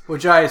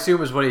 Which I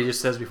assume is what he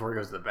just says before he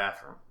goes to the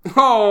bathroom.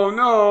 Oh,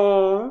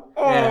 no.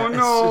 Oh, yeah,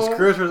 no. It's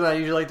grosser than I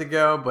usually like to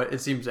go, but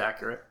it seems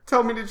accurate.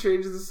 Tell me to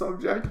change the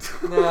subject.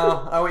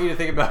 No, I want you to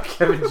think about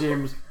Kevin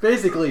James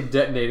basically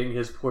detonating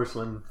his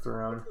porcelain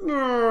throne.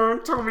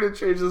 Tell me to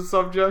change the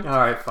subject.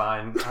 Alright,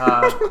 fine.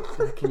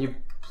 Can you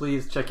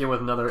please check in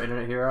with another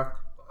internet hero?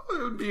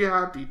 I would be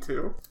happy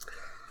to.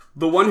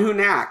 The one who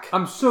knack.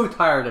 I'm so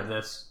tired of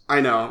this.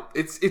 I know.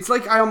 It's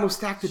like I almost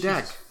stacked the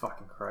deck. Jesus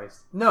fucking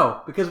Christ.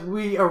 No, because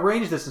we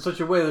arranged this in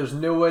such a way there's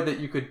no way that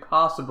you could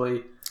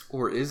possibly...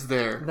 Or is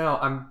there? No,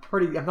 I'm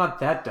not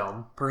that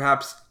dumb.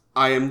 Perhaps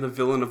I am the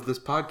villain of this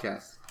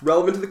podcast.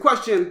 Relevant to the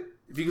question,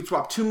 if you could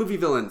swap 2 movie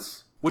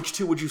villains, which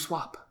 2 would you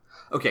swap?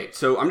 Okay,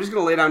 so I'm just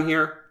going to lay down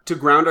here to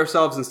ground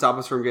ourselves and stop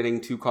us from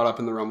getting too caught up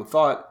in the realm of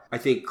thought. I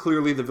think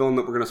clearly the villain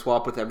that we're going to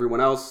swap with everyone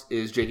else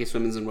is J.K.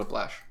 Simmons in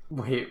Whiplash.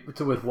 Wait,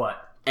 so with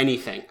what?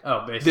 Anything. Oh,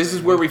 basically. This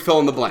is where we fill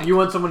in the blank. You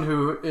want someone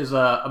who is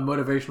a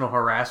motivational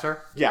harasser?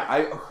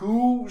 Yeah,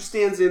 who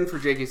stands in for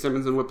J.K.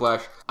 Simmons in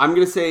Whiplash? I'm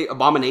going to say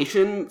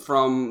Abomination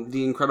from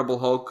The Incredible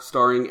Hulk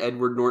starring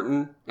Edward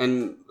Norton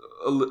and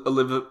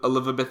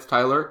Elizabeth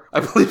Tyler, I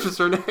believe is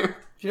her name.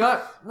 You're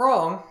not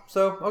wrong,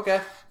 so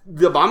okay.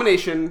 The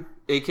Abomination,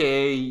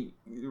 a.k.a.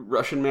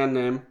 Russian man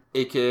name,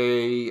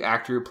 a.k.a.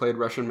 actor who played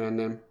Russian man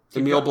name.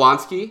 Emil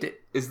Blonsky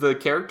is the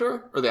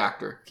character or the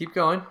actor? Keep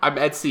going. I'm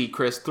at sea,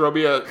 Chris. Throw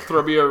me a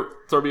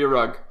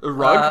rug. A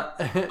rug?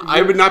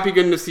 I would not be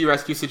good in a sea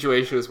rescue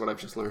situation, is what I've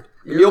just learned.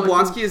 Emil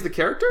Blonsky is the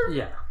character?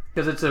 Yeah,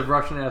 because it's a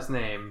Russian-ass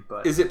name,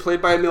 but... Is it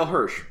played by Emil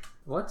Hirsch?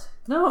 What?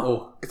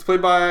 No. It's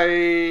played by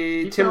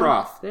Tim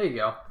Roth. There you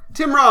go.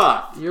 Tim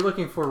Roth! You're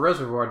looking for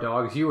Reservoir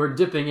Dogs. You were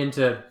dipping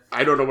into...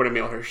 I don't know what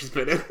Emil Hirsch has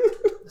been in.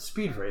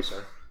 Speed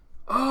Racer.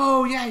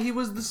 Oh, yeah, he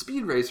was the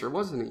Speed Racer,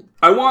 wasn't he?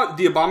 I want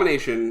the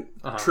Abomination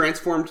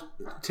transformed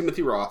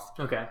Timothy Roth.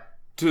 Okay.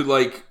 To,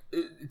 like,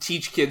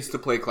 teach kids to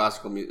play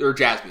classical music, or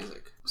jazz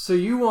music. So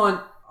you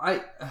want...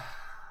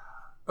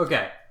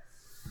 Okay.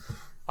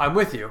 I'm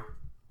with you.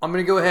 I'm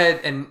going to go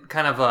ahead and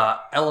kind of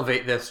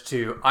elevate this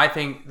to... I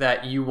think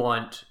that you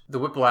want the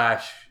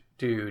Whiplash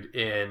dude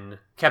in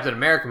Captain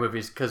America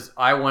movies because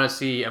I want to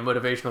see a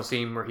motivational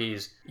scene where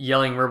he's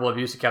yelling verbal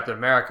abuse to Captain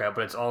America,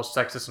 but it's all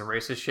sexist and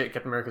racist shit.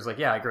 Captain America's like,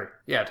 yeah, I agree.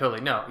 Yeah,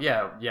 totally. No.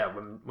 Yeah,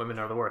 women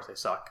are the worst. They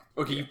suck.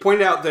 Okay, you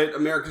pointed out that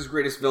America's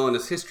greatest villain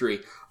is history.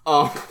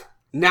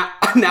 Now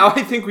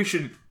I think we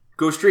should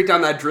go straight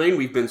down that drain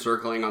we've been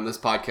circling on this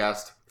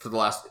podcast for the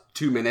last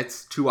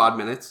 2 odd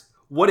minutes.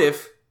 What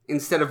if,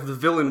 instead of the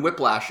villain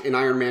Whiplash in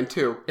Iron Man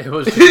 2, it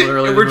was just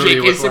literally we're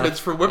J.K. Simmons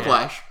for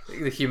Whiplash?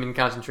 Yeah. The human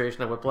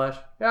concentration of Whiplash.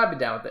 Yeah, I'd be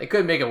down with it. It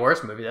could make a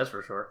worse movie, that's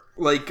for sure.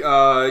 Like,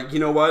 you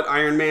know what,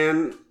 Iron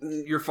Man,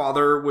 your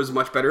father was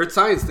much better at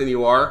science than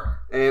you are,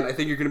 and I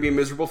think you're going to be a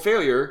miserable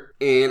failure,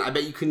 and I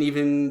bet you couldn't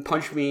even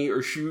punch me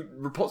or shoot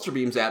repulsor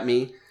beams at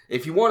me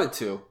if you wanted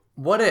to.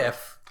 What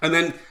if? And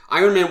then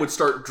Iron Man would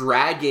start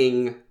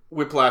dragging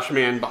Whiplash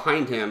Man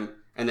behind him,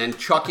 and then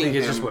chucking him. I think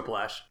it's just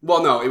Whiplash.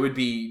 Well, no, it would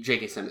be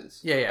J.K. Simmons.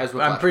 Yeah.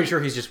 I'm pretty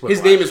sure he's just Whiplash.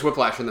 His name is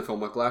Whiplash in the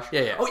film Whiplash.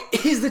 Yeah. Oh,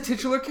 he's the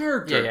titular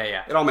character.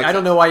 Yeah. It all makes sense. I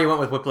don't know why you went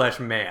with Whiplash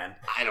Man.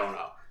 I don't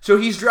know. So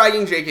he's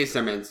dragging J.K.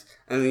 Simmons,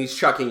 and then he's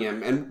chucking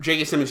him, and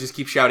J.K. Simmons just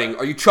keeps shouting,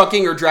 "Are you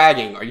chucking or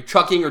dragging? Are you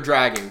chucking or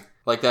dragging?"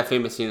 Like that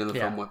famous scene in the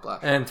film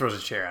Whiplash. And throws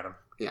a chair at him.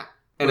 Yeah.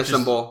 And a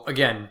symbol.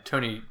 Again,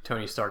 Tony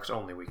Stark's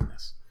only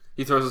weakness.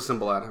 He throws a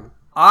symbol at him.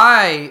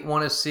 I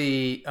want to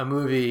see a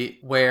movie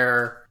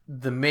where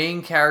the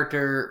main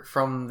character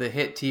from the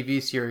hit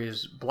TV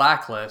series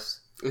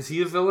Blacklist... Is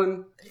he a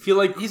villain? I feel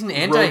like he's an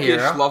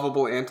anti-hero. Roguish,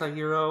 lovable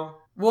anti-hero.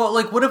 Well,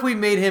 like, what if we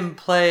made him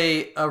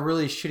play a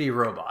really shitty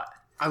robot?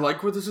 I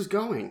like where this is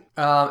going.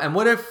 And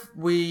what if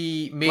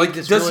we made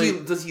this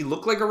does he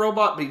look like a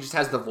robot, but he just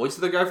has the voice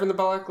of the guy from the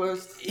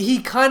Blacklist?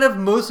 He kind of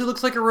mostly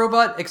looks like a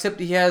robot, except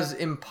he has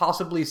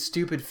impossibly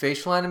stupid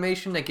facial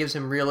animation that gives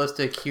him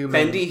realistic human...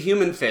 Bendy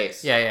human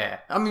face. Yeah.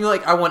 I mean,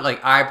 like, I want,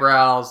 like,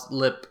 eyebrows,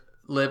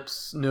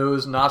 lips,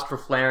 nose,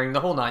 nostril flaring, the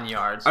whole 9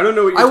 yards. I don't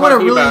know what you're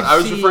talking about. I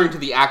was referring to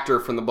the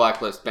actor from the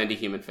Blacklist, Bendy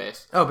Human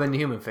Face. Oh, Bendy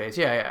Human Face.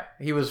 Yeah.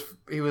 He was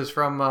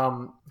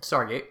from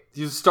Stargate.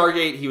 He was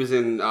Stargate. He was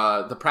in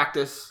The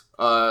Practice.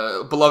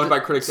 Beloved by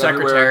critics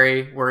everywhere.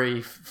 Secretary, where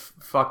he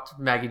fucked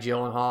Maggie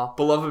Gyllenhaal.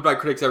 Beloved by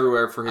critics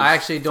everywhere for his I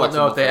actually don't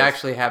know if they face.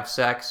 actually have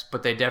sex,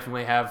 but they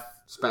definitely have...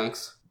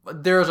 Spanx.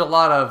 There's a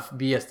lot of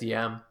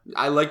BSDM.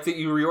 I like that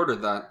you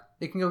reordered that.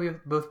 It can go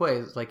both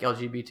ways, like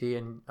LGBT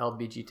and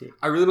LBGT.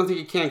 I really don't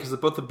think it can, because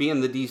both the B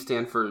and the D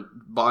stand for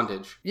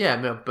bondage. Yeah,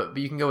 no, but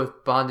you can go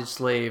with bondage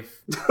slave,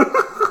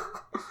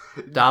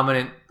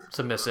 dominant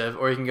submissive,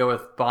 or you can go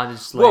with bondage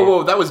slave.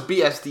 Whoa, that was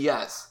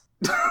BSDS.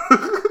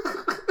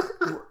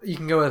 You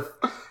can go with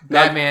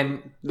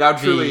Batman. Now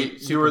truly, you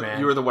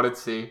Superman. were the one at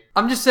sea.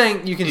 I'm just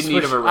saying you can In switch.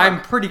 need of a rug.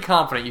 I'm pretty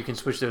confident you can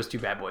switch those two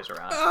bad boys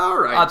around. All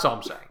right. That's all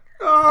I'm saying.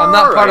 I'm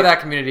not part of that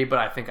community, but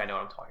I think I know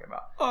what I'm talking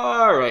about.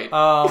 All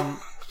right.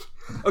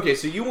 Okay,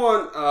 so you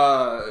want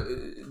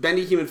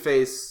Bendy Human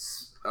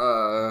Face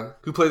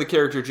who played the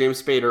character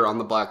James Spader on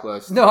the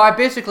Blacklist. No, I want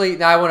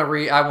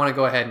to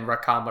go ahead and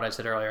retcon what I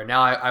said earlier.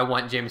 Now I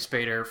want James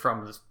Spader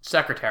from the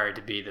Secretary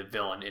to be the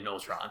villain in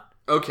Ultron.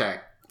 Okay.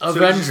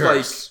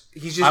 Avengers.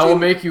 I will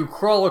make you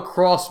crawl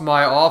across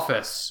my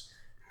office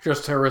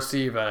just to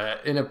receive an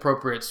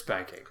inappropriate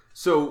spanking.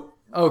 So...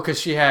 Oh, because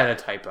she had a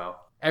typo.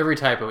 Every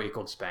typo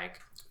equaled spank.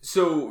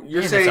 So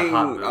you're saying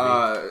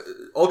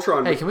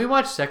Ultron... Hey, can we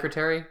watch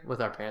Secretary with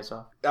our pants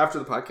off? After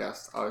the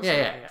podcast, obviously.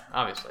 Yeah.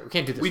 Obviously. We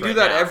can't do this We right do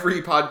that now.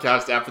 Every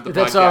podcast after the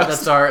podcast.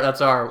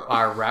 That's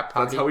our rap podcast.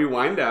 That's how we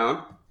wind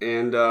down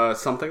and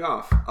something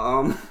off.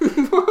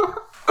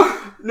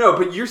 No,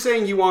 but you're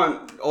saying you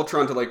want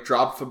Ultron to like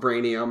drop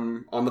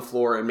vibranium on the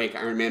floor and make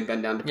Iron Man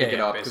bend down to pick it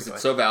up because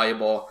it's so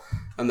valuable.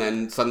 And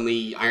then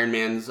suddenly Iron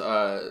Man's...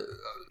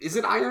 is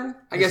it iron?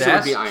 I guess it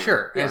would be iron.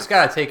 Sure. Yeah. And it's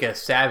got to take a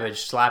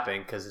savage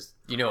slapping because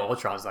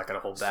Ultron's not going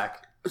to hold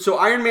back. So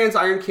Iron Man's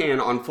iron can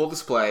on full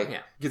display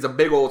gets a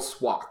big old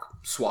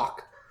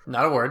swak.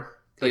 Not a word.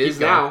 It is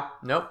now.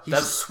 Nope. He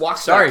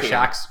swaks sorry, that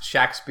can.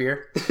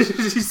 Shakespeare.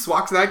 He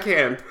swaks that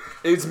can.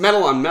 It's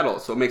metal on metal,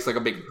 so it makes like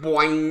a big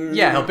boing.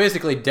 Yeah, he'll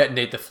basically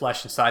detonate the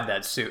flesh inside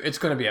that suit. It's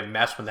going to be a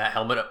mess when that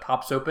helmet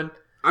pops open.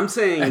 I'm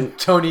saying... And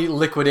Tony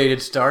liquidated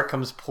Stark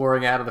comes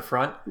pouring out of the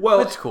front.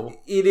 Well, it's cool.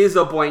 It is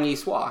a boingy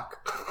swak.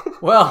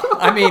 Well,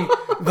 I mean,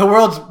 the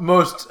world's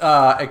most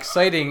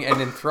exciting and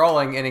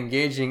enthralling and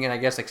engaging and I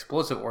guess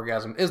explosive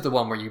orgasm is the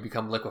one where you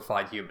become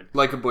liquefied human.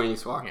 Like a boingy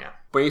swak. Yeah.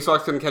 Boingy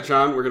swak's going to catch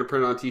on. We're going to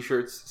print it on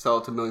t-shirts, sell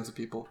it to millions of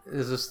people.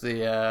 Is this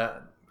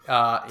the...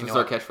 That's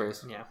our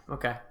catchphrase. Yeah,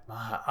 okay.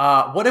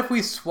 What if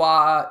we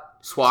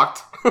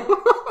Swacked?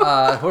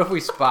 What if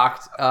we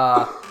spocked?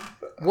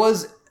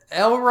 Was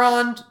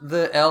Elrond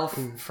the elf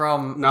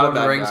from Lord of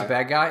the Rings a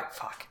bad guy?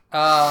 Fuck.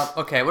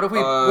 Okay, what if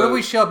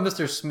we shove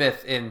Mr.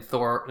 Smith in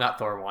not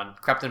Thor 1,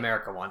 Captain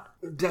America 1?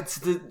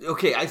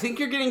 Okay, I think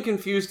you're getting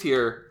confused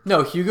here.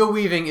 No, Hugo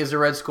Weaving is a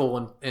Red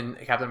Skull in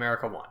Captain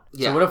America 1.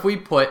 Yeah. So what if we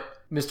put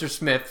Mr.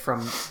 Smith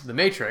from The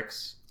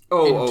Matrix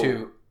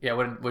into...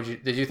 Yeah,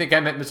 did you think I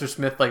meant Mr.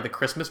 Smith like the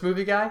Christmas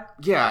movie guy?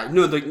 Yeah,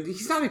 no,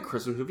 he's not in a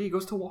Christmas movie, he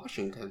goes to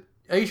Washington.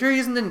 Are you sure he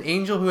isn't an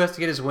angel who has to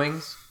get his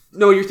wings?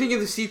 No, you're thinking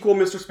of the sequel,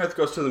 Mr. Smith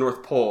Goes to the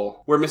North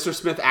Pole, where Mr.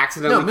 Smith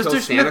accidentally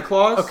kills Santa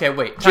Claus. Okay,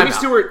 wait. Jimmy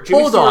Stewart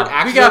Hold on.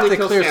 We got to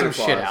clear Santa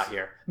some Claus. shit out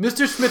here.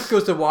 Mr. Smith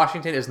Goes to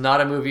Washington is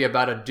not a movie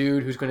about a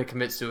dude who's going to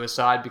commit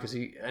suicide because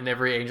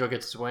every angel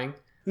gets his wing.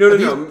 No.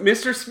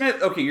 Mr.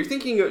 Smith. Okay, you're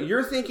thinking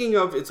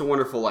of It's a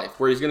Wonderful Life,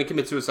 where he's going to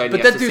commit suicide.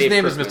 But that dude's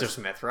name is Mr.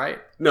 Smith, right?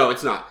 No,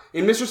 it's not.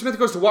 In Mr. Smith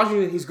Goes to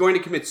Washington, he's going to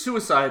commit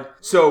suicide.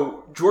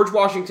 So George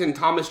Washington,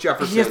 Thomas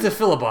Jefferson, he has to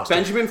filibuster.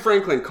 Benjamin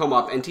Franklin come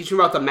up and teach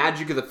him about the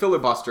magic of the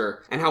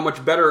filibuster and how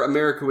much better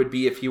America would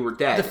be if he were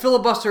dead. The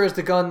filibuster is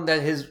the gun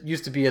that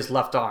used to be his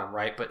left arm,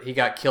 right? But he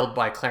got killed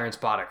by Clarence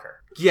Boddicker.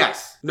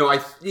 Yes. No,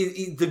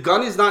 the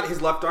gun is not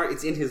his left arm.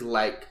 It's in his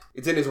leg.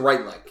 It's in his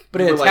right leg.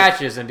 But it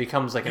attaches and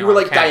becomes like an You were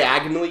like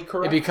diagonally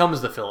correct? It becomes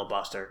the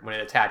filibuster when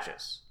it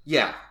attaches.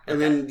 Yeah. And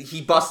then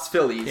he busts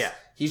Phillies. Yeah.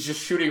 He's just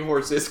shooting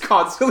horses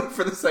constantly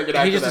for the second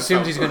act. He just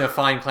assumes he's going to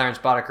find Clarence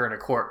Boddicker in a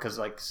court because,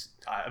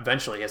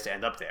 eventually he has to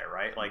end up there,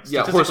 right? Like,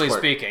 statistically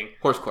speaking,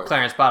 horse court.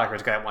 Clarence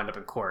Boddicker's going to wind up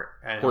in court.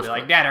 And he'll be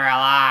like, dead or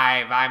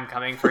alive, I'm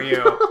coming for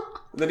you.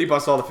 Then he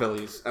busts all the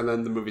Phillies, and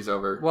then the movie's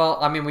over. Well,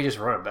 I mean, we just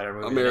wrote a better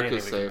movie America's than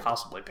anything we safe. could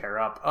possibly pair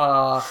up.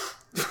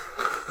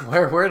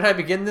 Where did I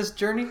begin this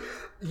journey?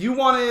 You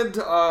wanted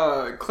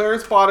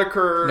Clarence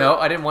Boddicker. No,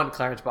 I didn't want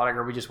Clarence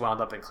Boddicker. We just wound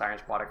up in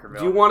Clarence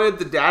Boddickerville. You wanted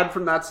the dad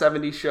from that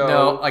 70s show.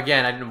 No,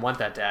 again, I didn't want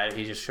that dad.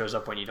 He just shows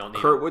up when you don't need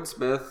him. Kurtwood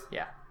Smith.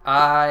 Yeah.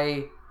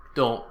 I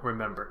don't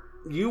remember.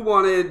 You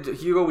wanted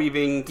Hugo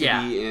Weaving to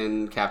be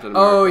in Captain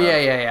America. Oh,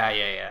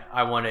 yeah.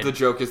 I wanted... The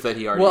joke is that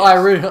he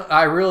already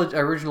I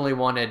originally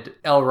wanted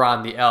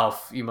Elrond the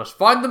elf. You must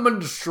find them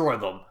and destroy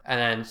them. And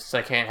then, since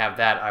I can't have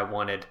that, I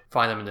wanted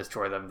find them and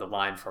destroy them, the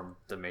line from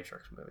the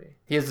Matrix movie.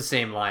 He has the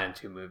same line in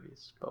two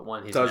movies. But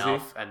one, he's an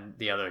elf, and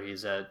the other,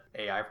 he's an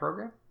AI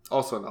program.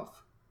 Also an elf.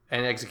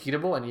 An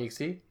executable, an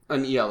exe?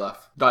 An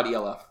ELF.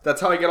 .elf.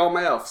 That's how I get all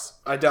my elves.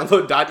 I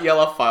download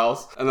 .elf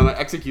files, and then I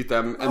execute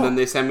them, and then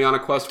they send me on a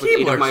quest with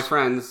 8 of my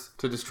friends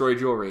to destroy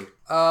jewelry.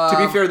 To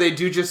be fair, they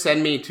do just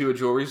send me to a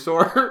jewelry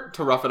store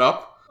to rough it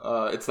up.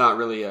 It's not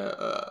really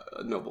a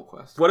noble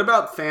quest. What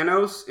about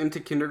Thanos into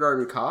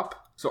Kindergarten Cop?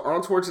 So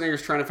Arnold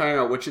Schwarzenegger's trying to find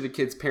out which of the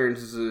kids'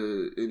 parents is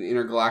an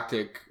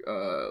intergalactic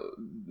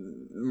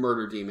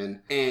murder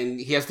demon, and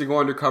he has to go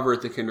undercover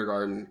at the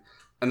kindergarten.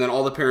 And then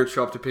all the parents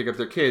show up to pick up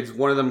their kids.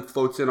 One of them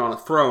floats in on a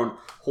throne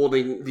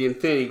holding the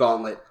Infinity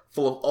Gauntlet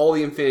full of all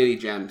the Infinity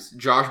Gems.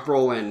 Josh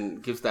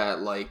Brolin gives that,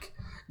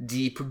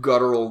 deep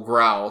guttural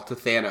growl to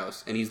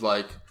Thanos. And he's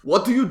like,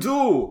 "What do you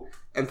do?"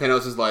 And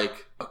Thanos is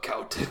like,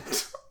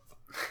 "Accountant."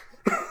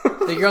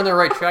 I think you're on the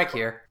right track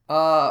here.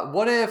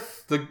 What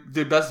if...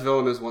 The best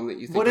villain is one that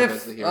you think of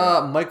as the hero.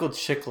 What if Michael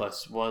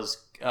Chiklis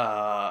was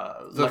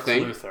Lex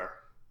Luthor?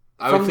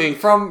 I would think...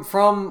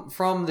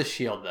 From The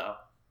Shield, though.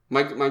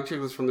 Mike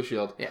Chiklis from The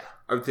Shield. Yeah.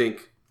 I would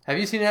think Have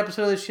you seen an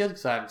episode of The Shield?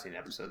 Because I haven't seen an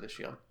episode of The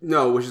Shield.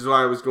 No, which is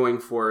why I was going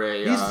for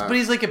a... But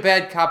he's like a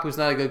bad cop who's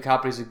not a good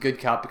cop, but he's a good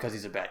cop because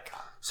he's a bad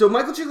cop. So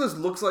Michael Chiklis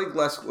looks like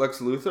Lex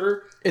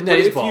Luthor. And that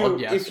he's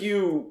bald, yes. If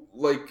you,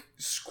 like,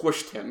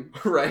 squished him,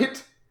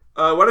 right?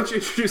 Why don't you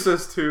introduce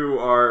us to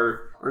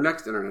our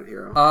next internet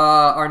hero?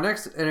 Our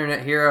next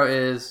internet hero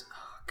is...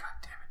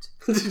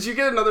 Did you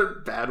get another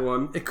bad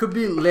one? It could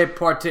be Le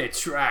Porte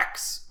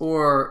Tracks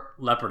or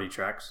Leopardy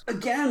Tracks.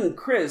 Again,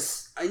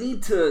 Chris, I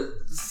need to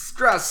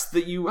stress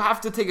that you have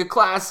to take a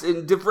class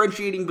in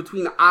differentiating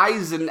between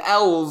I's and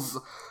L's,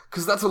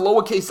 because that's a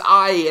lowercase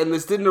I, and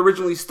this didn't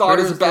originally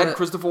start as a bad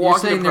Christopher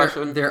Walken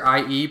impression. They're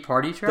IE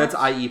Party Tracks?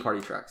 That's IE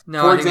Party Tracks.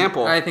 No, For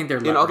example, I think they're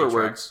Leopardy in other Tracks.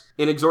 words,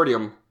 in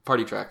Exordium,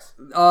 Party Tracks.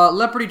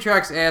 Leopardy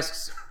Tracks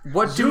asks,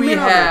 what do we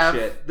have... On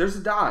that shit. There's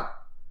a dot.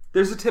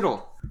 There's a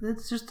tittle.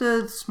 It's just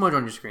a smudge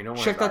on your screen. Don't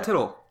worry Check about that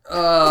tittle.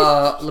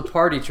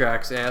 Leopardy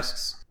Tracks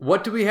asks,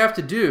 what do we have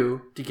to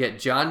do to get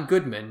John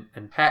Goodman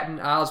and Patton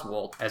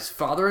Oswalt as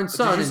father and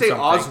son? Did you say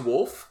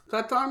Oswolf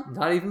that time?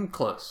 Not even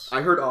close.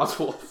 I heard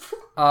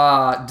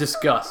Oswolf.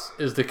 Discuss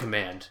is the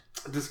command.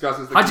 Discuss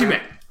is the Hajime.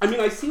 command. I mean,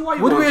 I see why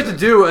you What do we want have to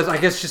do is, I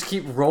guess, just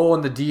keep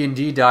rolling the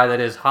D&D die that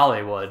is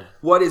Hollywood.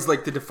 What is,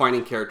 like, the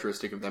defining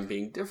characteristic of them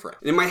being different?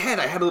 In my head,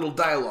 I had a little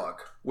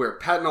dialogue where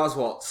Patton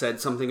Oswalt said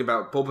something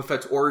about Boba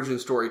Fett's origin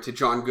story to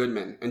John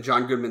Goodman, and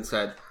John Goodman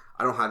said,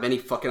 I don't have any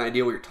fucking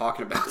idea what you're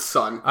talking about,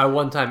 son. I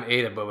one time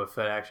ate a Boba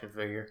Fett action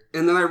figure.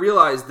 And then I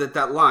realized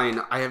that line,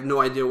 I have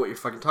no idea what you're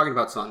fucking talking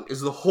about, son,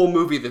 is the whole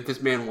movie that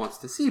this man wants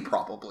to see,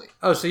 probably.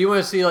 Oh, so you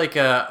want to see, like,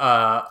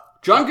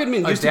 John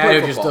Goodman used to play football. A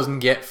dad who just doesn't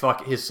get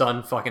his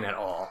son fucking at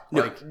all.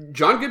 No, like,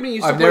 John Goodman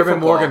used to play football. I've never been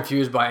more football.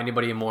 confused by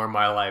anybody more in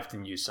my life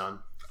than you, son.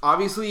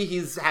 Obviously,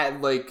 he's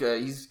had, like,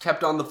 he's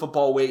kept on the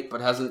football weight,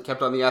 but hasn't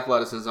kept on the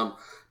athleticism.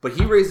 But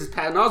he raises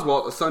Patton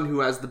Oswalt, a son who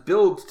has the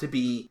build to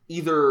be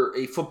either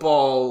a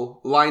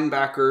football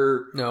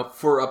linebacker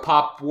for a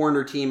Pop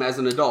Warner team as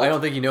an adult. I don't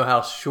think you know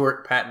how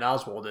short Patton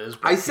Oswalt is.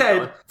 I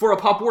said for a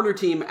Pop Warner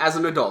team as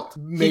an adult.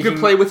 He could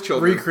play with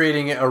children.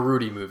 Recreating a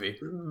Rudy movie.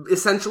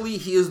 Essentially,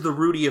 he is the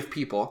Rudy of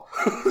people.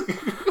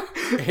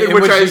 in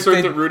which I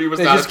assert that Rudy was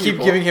not a people. They just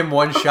keep giving him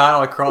one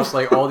shot across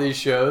like all these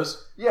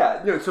shows.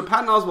 Yeah, no, so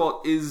Patton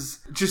Oswalt is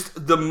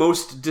just the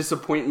most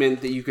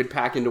disappointment that you could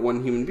pack into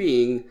one human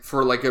being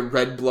for like a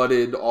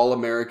red-blooded,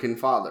 all-American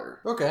father.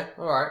 Okay,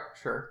 alright,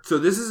 sure. So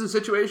this is a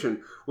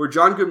situation where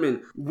John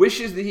Goodman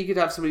wishes that he could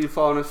have somebody to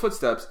follow in his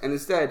footsteps, and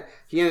instead,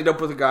 he ended up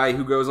with a guy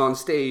who goes on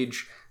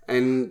stage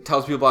and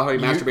tells people about how he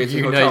masturbates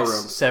in a hotel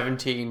room.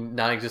 17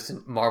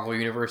 non-existent Marvel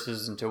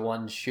universes into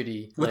one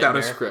shitty without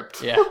nightmare. A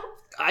script. Yeah.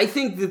 I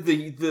think that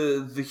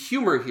the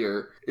humor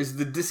here is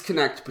the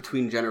disconnect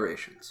between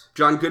generations.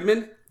 John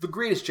Goodman, the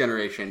greatest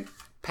generation.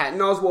 Patton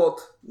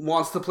Oswalt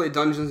wants to play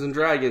Dungeons and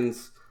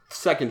Dragons,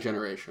 second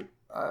generation.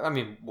 I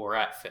mean, we're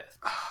at fifth.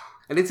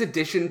 And it's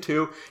addition to...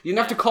 You didn't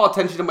have to call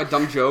attention to my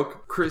dumb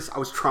joke. Chris, I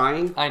was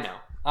trying. I know.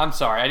 I'm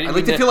sorry. I'd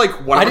like to feel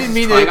like one of us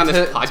is trying on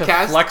this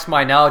podcast. To flex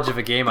my knowledge of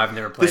a game I've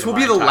never played. This will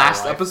be the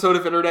last episode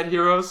of Internet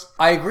Heroes.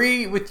 I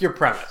agree with your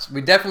premise.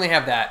 We definitely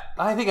have that.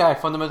 I think I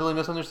fundamentally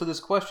misunderstood this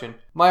question.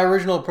 My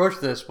original approach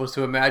to this was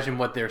to imagine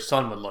what their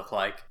son would look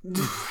like.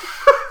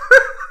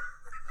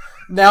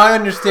 Now I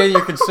understand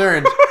your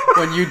concerns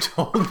when you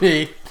told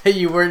me that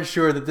you weren't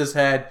sure that this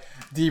had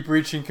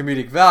deep-reaching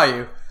comedic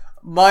value.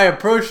 My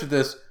approach to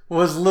this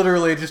was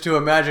literally just to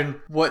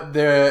imagine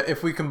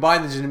if we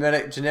combine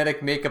the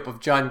genetic makeup of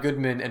John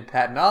Goodman and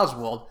Patton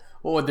Oswalt,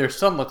 what would their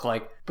son look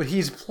like? But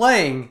he's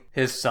playing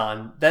his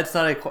son. That's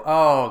not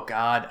oh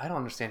God, I don't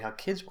understand how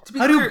kids work.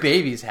 How do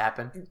babies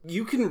happen?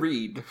 You can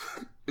read.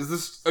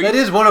 That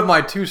is one of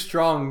my two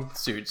strong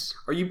suits.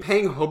 Are you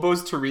paying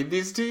hobos to read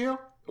these to you?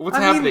 What's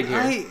happening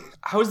here?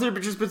 How has there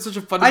just been such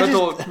a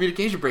fundamental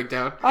communication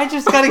breakdown? I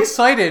just got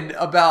excited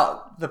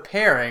about the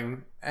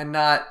pairing and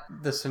not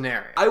the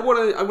scenario. I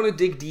want to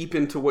dig deep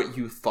into what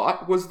you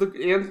thought was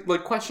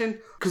the question,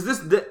 because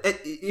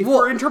if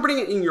we're interpreting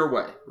it in your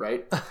way,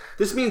 right?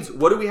 This means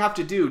what do we have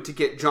to do to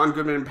get John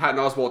Goodman and Patton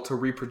Oswalt to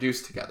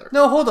reproduce together?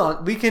 No, hold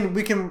on. We can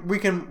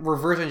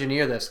reverse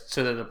engineer this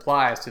so that it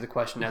applies to the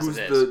question as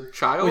it is. Who's the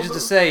child? Which is to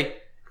say,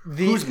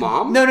 whose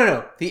mom?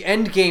 No. The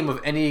end game of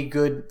any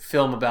good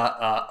film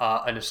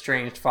about an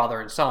estranged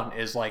father and son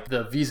is like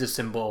the Visa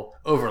symbol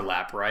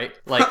overlap, right?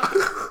 Like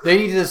they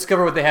need to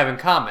discover what they have in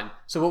common.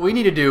 So what we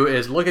need to do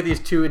is look at these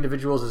two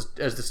individuals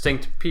as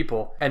distinct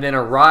people and then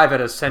arrive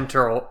at a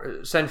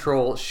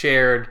central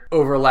shared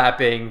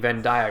overlapping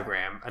Venn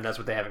diagram, and that's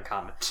what they have in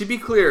common. To be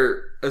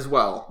clear as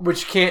well.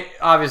 Which can't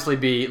obviously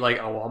be like,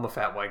 oh, well, I'm a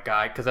fat white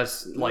guy, because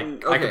that's like,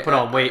 okay, I can put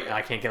on weight and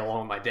I can't get along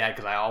with my dad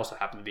because I also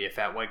happen to be a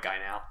fat white guy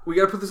now. We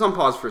gotta put this on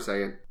pause for a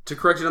second to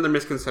correct another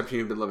misconception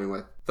you've been living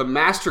with. The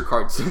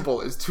MasterCard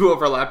symbol is two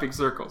overlapping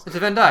circles. It's a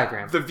Venn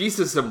diagram. The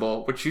Visa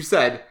symbol, which you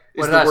said,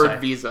 is the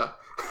word Visa.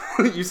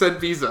 You said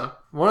Visa.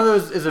 One of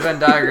those is a Venn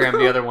diagram.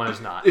 The other one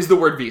is not. Is the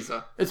word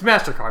Visa. It's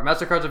MasterCard.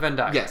 MasterCard's a Venn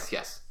diagram.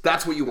 Yes.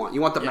 That's what you want.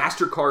 You want the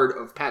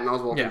MasterCard of Patton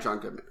Oswalt and John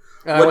Goodman.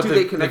 What do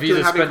they connect to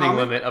and have in common?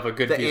 Limit of a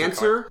good the Visa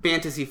answer, card.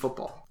 Fantasy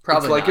football.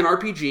 Probably it's like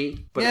not. an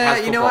RPG, but it has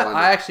football. You know what?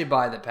 I actually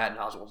buy that Patton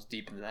Oswalt's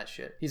deep into that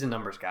shit. He's a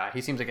numbers guy.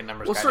 He seems like a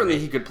numbers guy. Well, certainly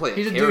he could play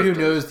He's a dude who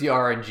knows the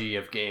RNG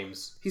of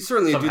games. He's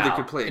certainly a dude that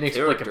could play a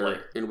inexplicably.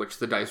 character in which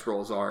the dice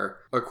rolls are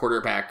a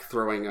quarterback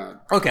throwing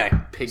a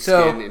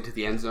pigskin into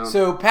the end zone.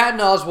 So Patton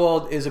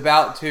Oswalt is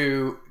about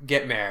to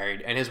get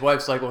married, and his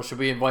wife's like, well, should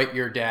we invite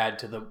your dad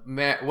to the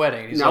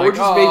wedding? He's now like, we're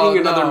just making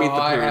another Meet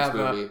the Parents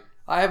movie.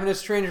 I have an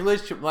estranged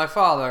relationship with my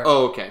father.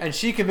 Oh, okay. And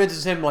she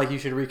convinces him, like, you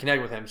should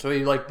reconnect with him. So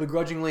he, like,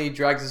 begrudgingly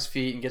drags his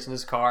feet and gets in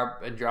his car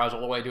and drives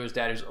all the way to his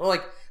dad, who's,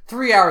 like,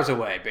 3 hours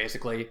away,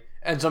 basically.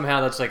 And somehow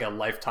that's, like, a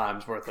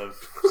lifetime's worth of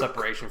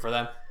separation for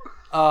them.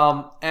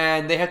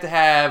 And they have to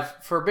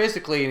have, for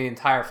basically the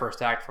entire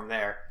first act from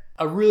there,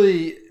 a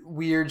really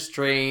weird,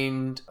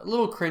 strained, a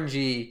little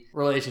cringy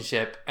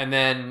relationship. And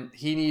then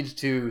he needs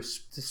to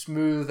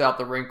smooth out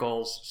the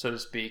wrinkles, so to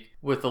speak,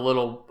 with a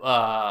little...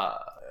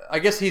 I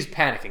guess he's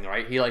panicking,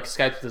 right? He like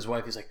Skypes with his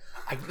wife. He's like,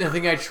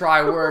 nothing I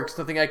try works.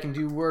 Nothing I can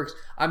do works.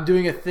 I'm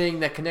doing a thing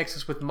that connects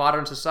us with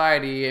modern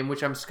society in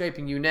which I'm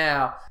Skyping you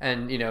now.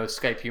 And,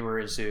 Skype humor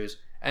ensues.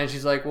 And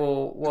she's like,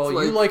 well,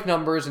 you like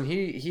numbers and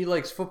he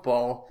likes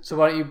football. So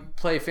why don't you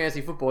play fantasy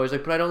football? He's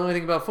like, but I don't know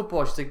anything about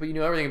football. She's like, but you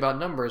know everything about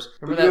numbers.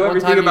 Remember that one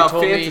time you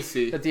told me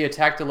that the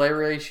attack delay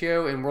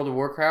ratio in World of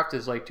Warcraft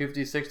is like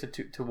 256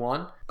 to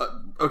 1?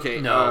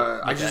 Okay.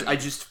 No, I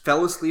just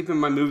fell asleep in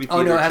my movie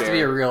theater. Oh no, it has to be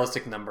a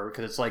realistic number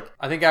because it's like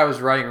I think I was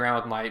riding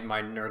around with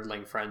my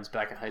nerdling friends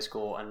back in high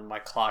school and my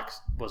clock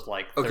was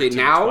like 13,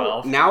 now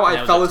 12,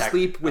 I fell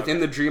asleep within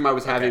the dream I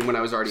was having when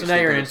I was already. So now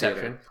you're in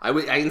Inception. I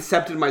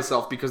incepted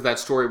myself because that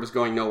story was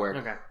going nowhere.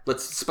 Okay,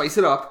 let's spice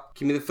it up.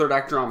 Give me the third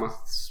act drama.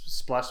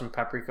 Splash some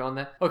paprika on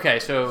that. Okay,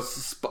 so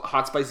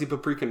hot spicy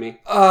paprika me.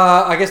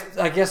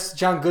 I guess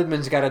John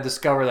Goodman's got to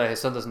discover that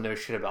his son doesn't know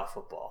shit about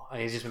football,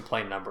 and he's just been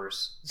playing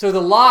numbers. So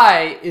the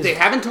lie is they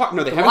haven't talked.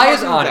 No, they haven't. The lie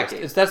is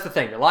honest. That's the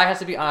thing. The lie has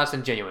to be honest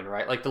and genuine,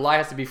 right? Like the lie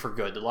has to be for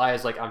good. The lie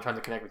is like I'm trying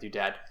to connect with you,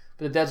 Dad.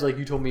 But the dad's like,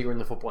 you told me you were in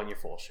the football and you're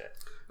full of shit.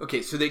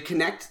 Okay, so they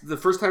connect the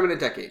first time in a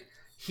decade.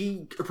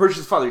 He approaches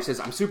his father. He says,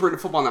 I'm super into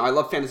football now. I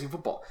love fantasy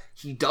football.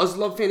 He does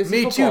love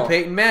fantasy football. Me too,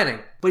 Peyton Manning.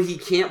 But he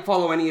can't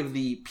follow any of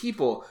the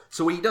people.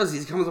 So what he does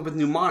is he comes up with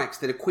mnemonics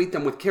that equate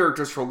them with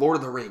characters from Lord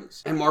of the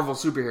Rings and Marvel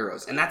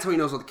superheroes. And that's how he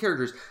knows all the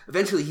characters.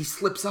 Eventually he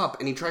slips up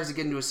and he tries to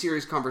get into a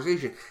serious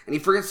conversation. And he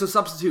forgets to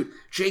substitute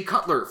Jay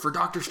Cutler for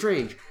Doctor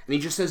Strange. And he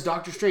just says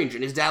Doctor Strange.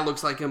 And his dad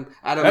looks like him.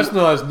 That's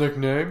not his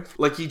nickname.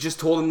 Like he just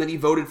told him that he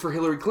voted for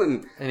Hillary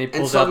Clinton. And he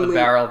pulls out the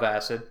barrel of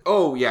acid.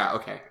 Oh, yeah,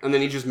 okay. And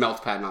then he just melts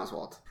Patton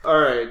Oswalt. All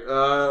right,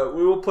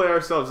 we will play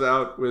ourselves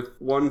out with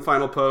one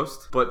final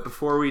post. But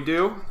before we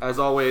do, as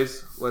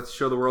always, let's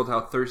show the world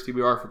how thirsty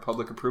we are for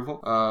public approval.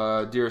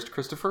 Dearest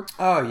Christopher.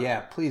 Oh,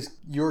 yeah. Please,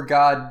 your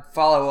God,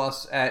 follow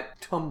us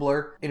at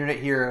Tumblr, Internet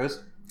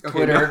Heroes,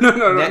 Twitter,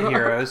 Net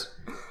Heroes.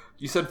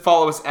 You said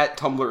follow us at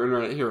Tumblr,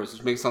 Internet Heroes,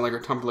 which makes it sound like our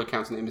Tumblr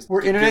account's name is...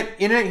 We're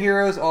Internet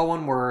Heroes, all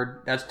one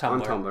word. That's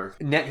Tumblr. On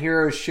Tumblr. Net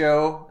Heroes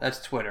Show,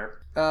 that's Twitter.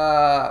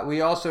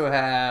 We also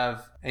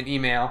have an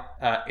email,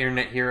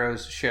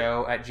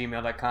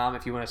 internetheroesshow@gmail.com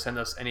if you want to send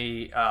us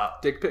any...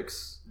 dick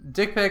pics.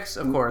 Dick pics,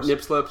 of course.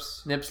 Nip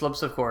slips. Nip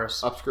slips, of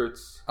course.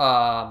 Upskirts.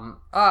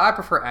 I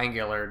prefer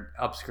angular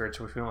upskirts,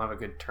 which we don't have a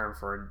good term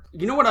for.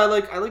 You know what I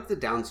like? I like the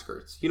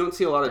downskirts. You don't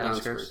see a lot of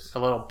downskirts. A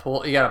little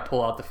pull. You got to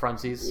pull out the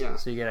frontsies. Yeah.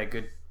 So you get a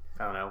good,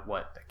 I don't know,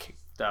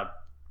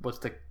 what's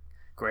the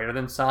greater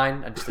than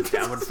sign? Just a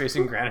downward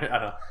facing granite? I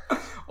don't know.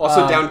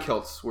 Also, down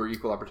kilts were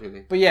equal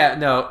opportunity. But yeah,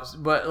 no.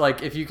 But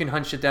like, if you can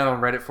hunt shit down on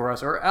Reddit for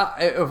us, or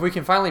if we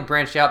can finally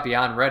branch out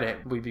beyond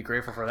Reddit, we'd be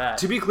grateful for that.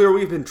 To be clear,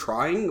 we've been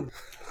trying.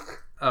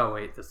 Oh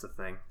wait, that's the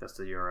thing. That's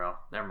the URL.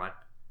 Never mind.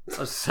 I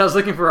was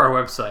looking for our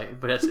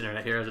website, but that's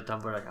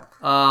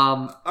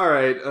internetheroes@tumblr.com. All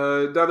right.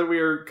 Now that we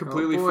are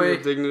completely free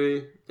of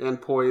dignity and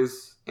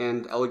poise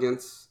and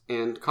elegance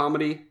and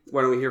comedy,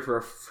 why don't we hear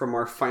from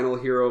our final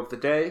hero of the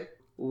day,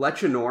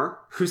 Lechinor,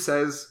 who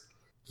says,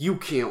 "You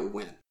can't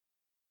win."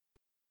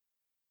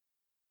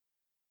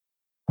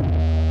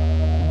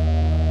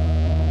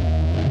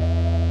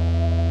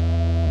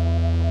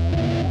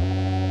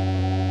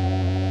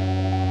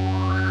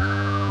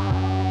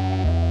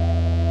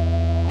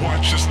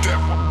 Watch your step,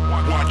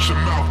 watch your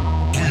mouth.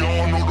 We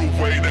all know the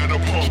way that a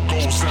punk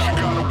goes out.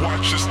 You gotta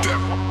watch your step,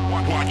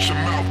 watch your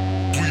mouth.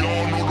 We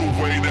all know the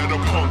way that a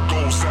punk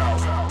goes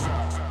out.